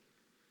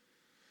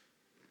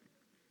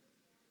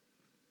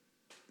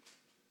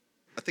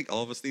 I think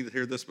all of us need to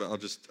hear this, but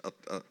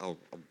I'll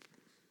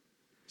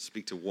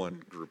speak to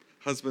one group.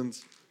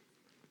 Husbands,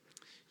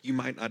 you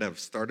might not have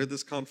started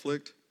this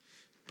conflict,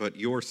 but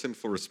your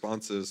sinful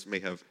responses may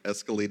have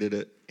escalated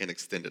it and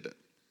extended it.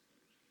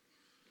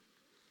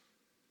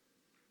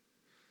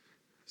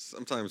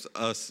 Sometimes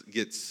us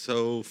get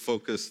so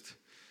focused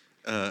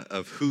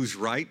of who's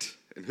right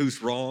and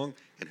who's wrong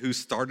and who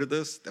started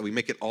this that we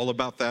make it all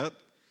about that.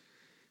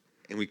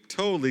 And we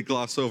totally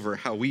gloss over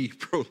how we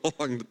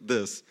prolonged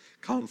this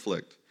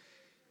conflict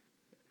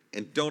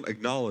and don't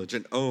acknowledge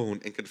and own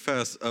and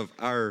confess of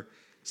our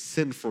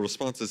sinful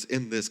responses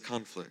in this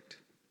conflict.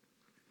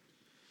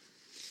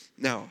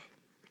 Now,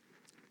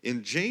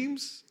 in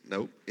Jesus'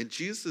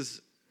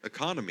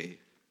 economy,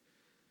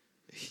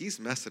 he's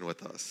messing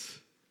with us.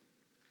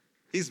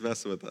 He's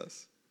messing with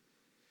us.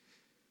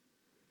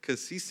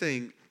 Because he's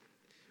saying,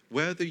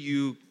 whether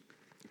you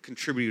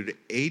contributed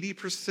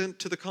 80%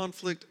 to the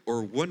conflict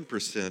or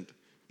 1%,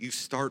 you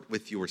start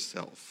with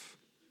yourself.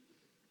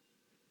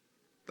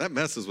 That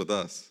messes with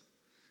us.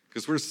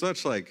 Because we're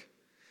such like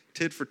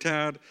tit for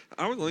tat.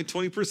 I was only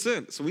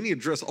 20%, so we need to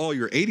address all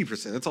your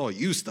 80%. That's all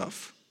you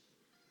stuff.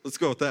 Let's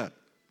go with that.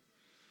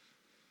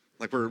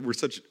 Like we're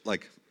such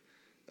like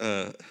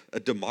a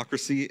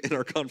democracy in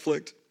our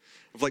conflict.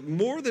 Of like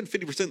more than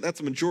 50%,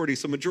 that's a majority.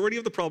 So majority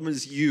of the problem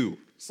is you.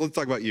 So let's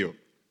talk about you.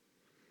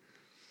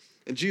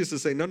 And Jesus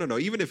is saying, no.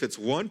 Even if it's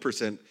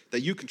 1% that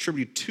you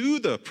contribute to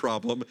the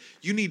problem,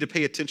 you need to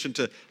pay attention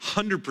to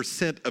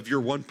 100% of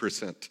your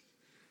 1%.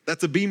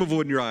 That's a beam of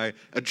wood in your eye.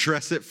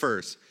 Address it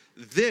first.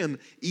 Then,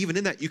 even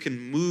in that, you can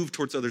move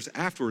towards others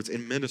afterwards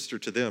and minister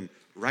to them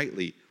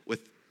rightly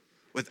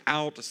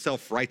without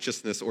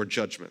self-righteousness or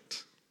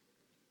judgment.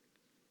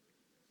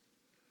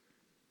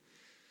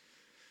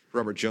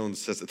 Robert Jones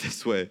says it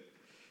this way.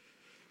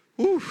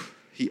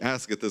 He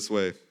asks it this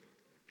way.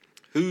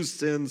 Whose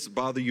sins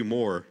bother you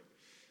more,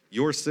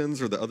 your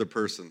sins or the other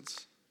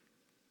person's?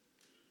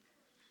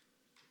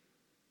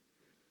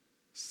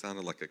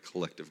 Sounded like a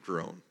collective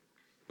groan.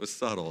 It was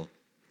subtle,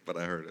 but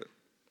I heard it.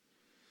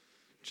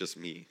 Just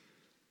me.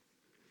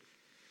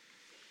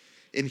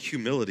 In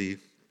humility,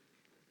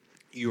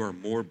 you are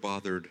more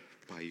bothered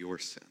by your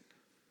sin.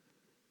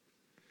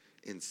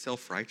 In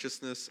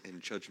self-righteousness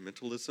and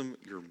judgmentalism,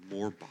 you're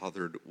more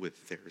bothered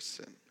with their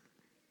sin.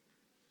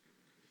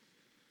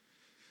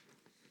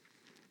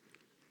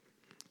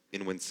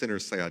 In When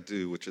Sinners Say I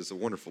Do, which is a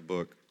wonderful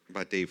book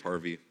by Dave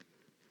Harvey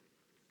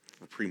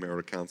for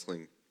premarital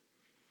counseling,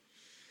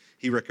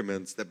 he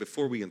recommends that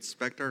before we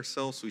inspect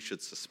ourselves, we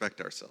should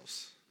suspect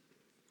ourselves.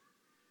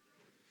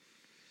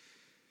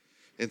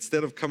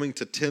 Instead of coming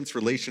to tense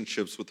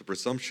relationships with the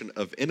presumption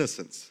of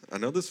innocence. I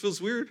know this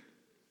feels weird.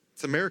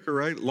 It's America,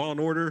 right? Law and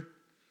order.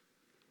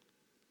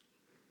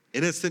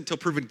 Innocent till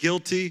proven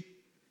guilty.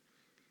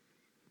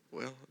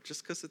 Well,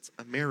 just because it's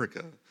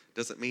America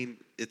doesn't mean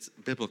it's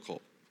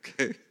biblical,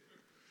 okay?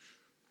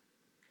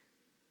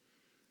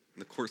 In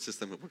the court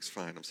system, it works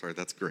fine. I'm sorry,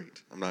 that's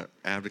great. I'm not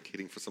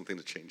advocating for something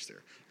to change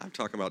there. I'm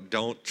talking about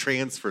don't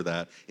transfer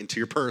that into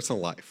your personal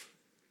life.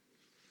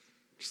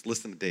 Just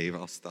listen to Dave.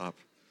 I'll stop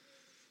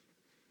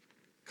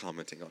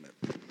commenting on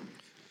it.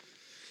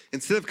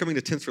 Instead of coming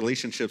to tense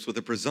relationships with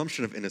a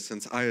presumption of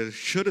innocence, I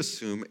should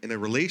assume in a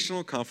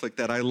relational conflict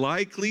that I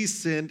likely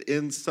sinned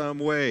in some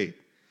way.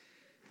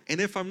 And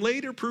if I'm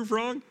later proved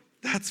wrong,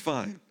 that's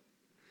fine.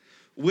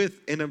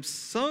 With an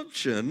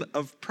assumption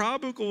of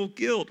probable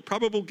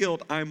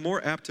guilt, I'm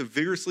more apt to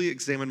vigorously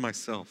examine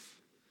myself.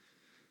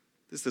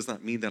 This does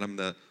not mean that I'm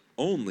the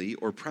only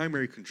or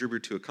primary contributor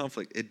to a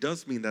conflict. It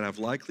does mean that I've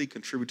likely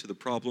contributed to the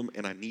problem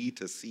and I need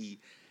to see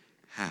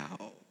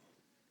how.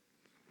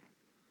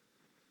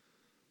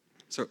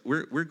 So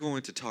we're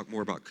going to talk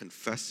more about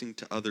confessing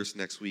to others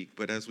next week.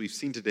 But as we've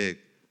seen today,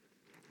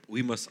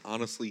 we must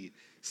honestly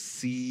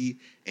see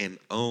and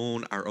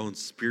own our own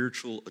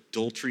spiritual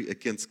adultery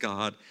against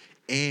God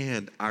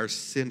and our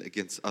sin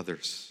against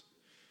others.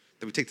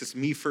 That we take this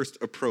me first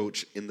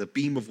approach in the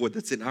beam of wood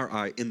that's in our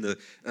eye, in the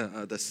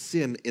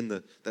sin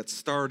that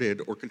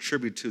started or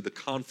contributed to the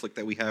conflict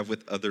that we have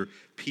with other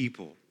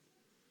people.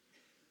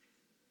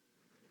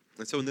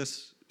 And so in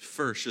this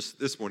first, just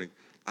this morning,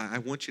 I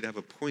want you to have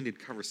a pointed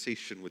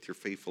conversation with your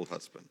faithful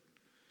husband,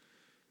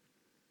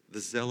 the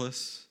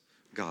zealous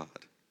God,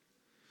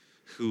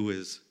 who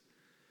is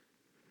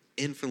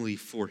infinitely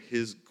for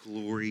his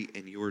glory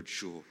and your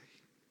joy.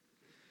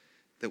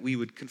 That we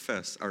would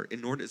confess our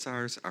inordinate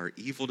desires, our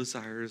evil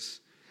desires,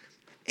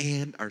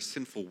 and our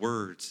sinful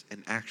words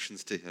and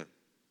actions to him.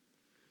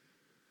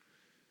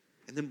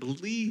 And then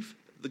believe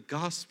the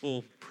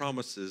gospel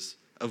promises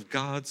of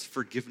God's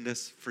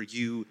forgiveness for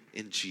you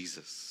in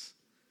Jesus.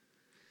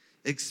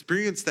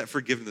 Experience that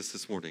forgiveness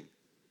this morning.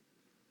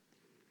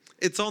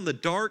 It's on the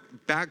dark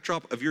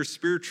backdrop of your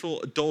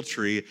spiritual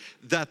adultery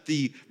that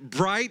the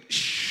bright,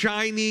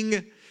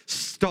 shining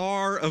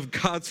star of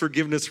God's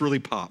forgiveness really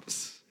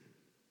pops.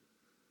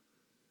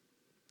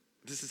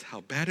 This is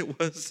how bad it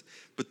was,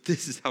 but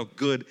this is how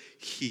good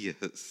he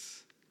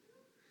is.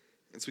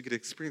 And so we get to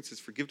experience his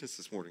forgiveness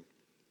this morning.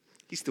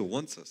 He still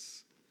wants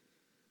us.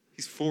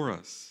 He's for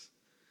us.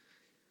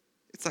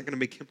 It's not going to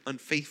make him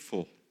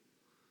unfaithful.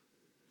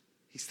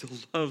 He still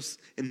loves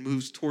and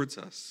moves towards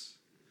us.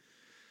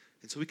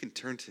 And so we can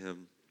turn to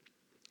him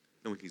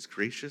knowing he's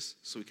gracious,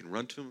 so we can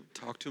run to him,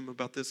 talk to him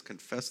about this,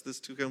 confess this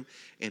to him,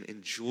 and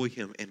enjoy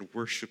him and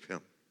worship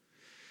him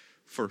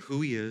for who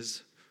he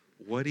is,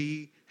 what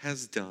he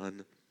has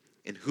done,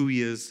 and who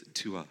he is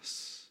to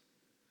us.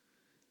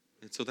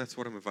 And so that's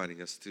what I'm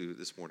inviting us to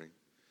this morning,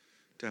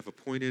 to have a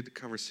pointed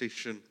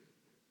conversation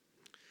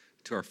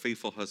to our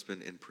faithful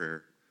husband in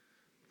prayer.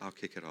 I'll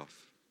kick it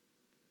off.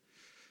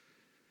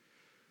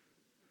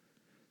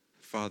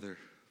 Father,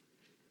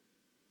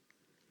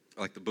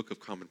 like the Book of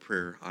Common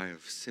Prayer, I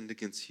have sinned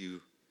against you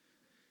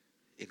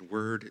in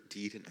word,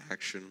 deed, and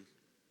action,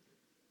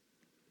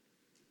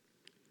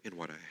 in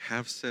what I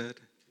have said,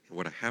 in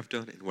what I have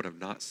done, in what I've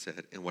not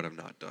said, and what I've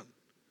not done.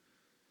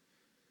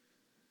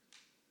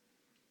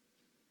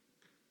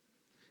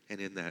 And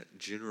in that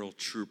general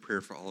true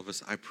prayer for all of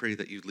us, I pray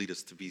that you lead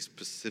us to be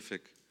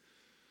specific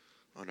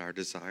on our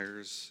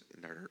desires,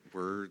 in our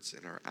words,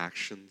 in our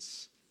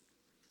actions,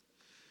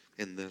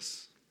 in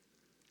this,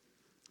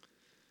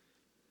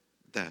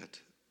 that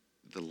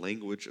the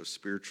language of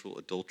spiritual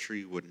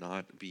adultery would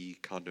not be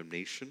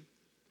condemnation,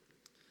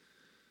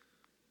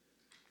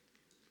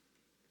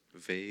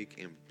 vague,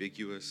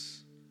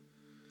 ambiguous,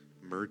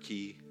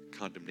 murky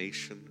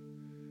condemnation,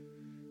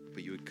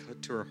 but you would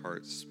cut to our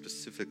hearts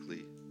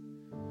specifically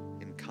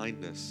in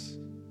kindness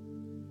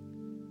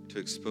to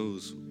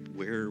expose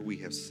where we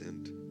have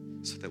sinned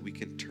so that we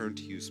can turn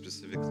to you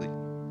specifically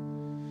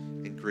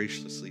and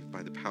graciously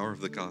by the power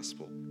of the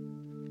gospel.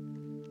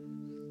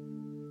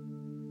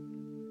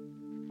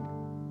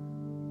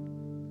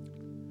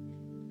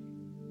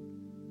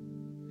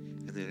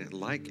 And then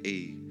like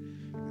a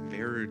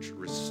marriage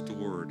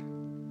restored,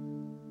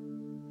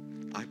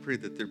 I pray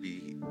that there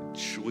be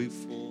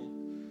joyful,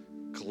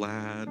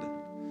 glad,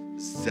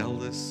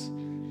 zealous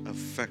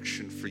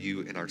affection for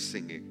you in our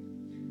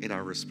singing, in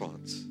our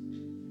response.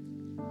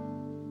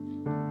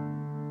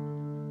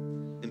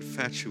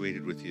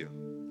 Infatuated with you.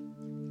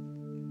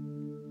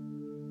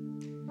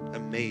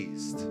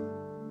 Amazed.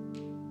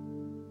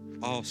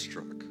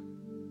 Awestruck.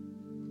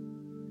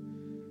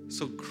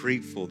 So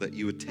grateful that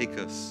you would take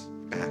us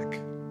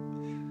back.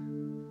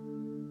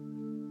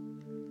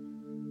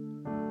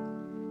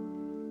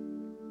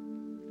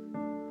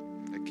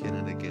 Again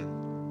and again.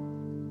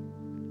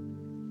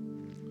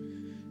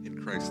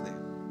 In Christ's name.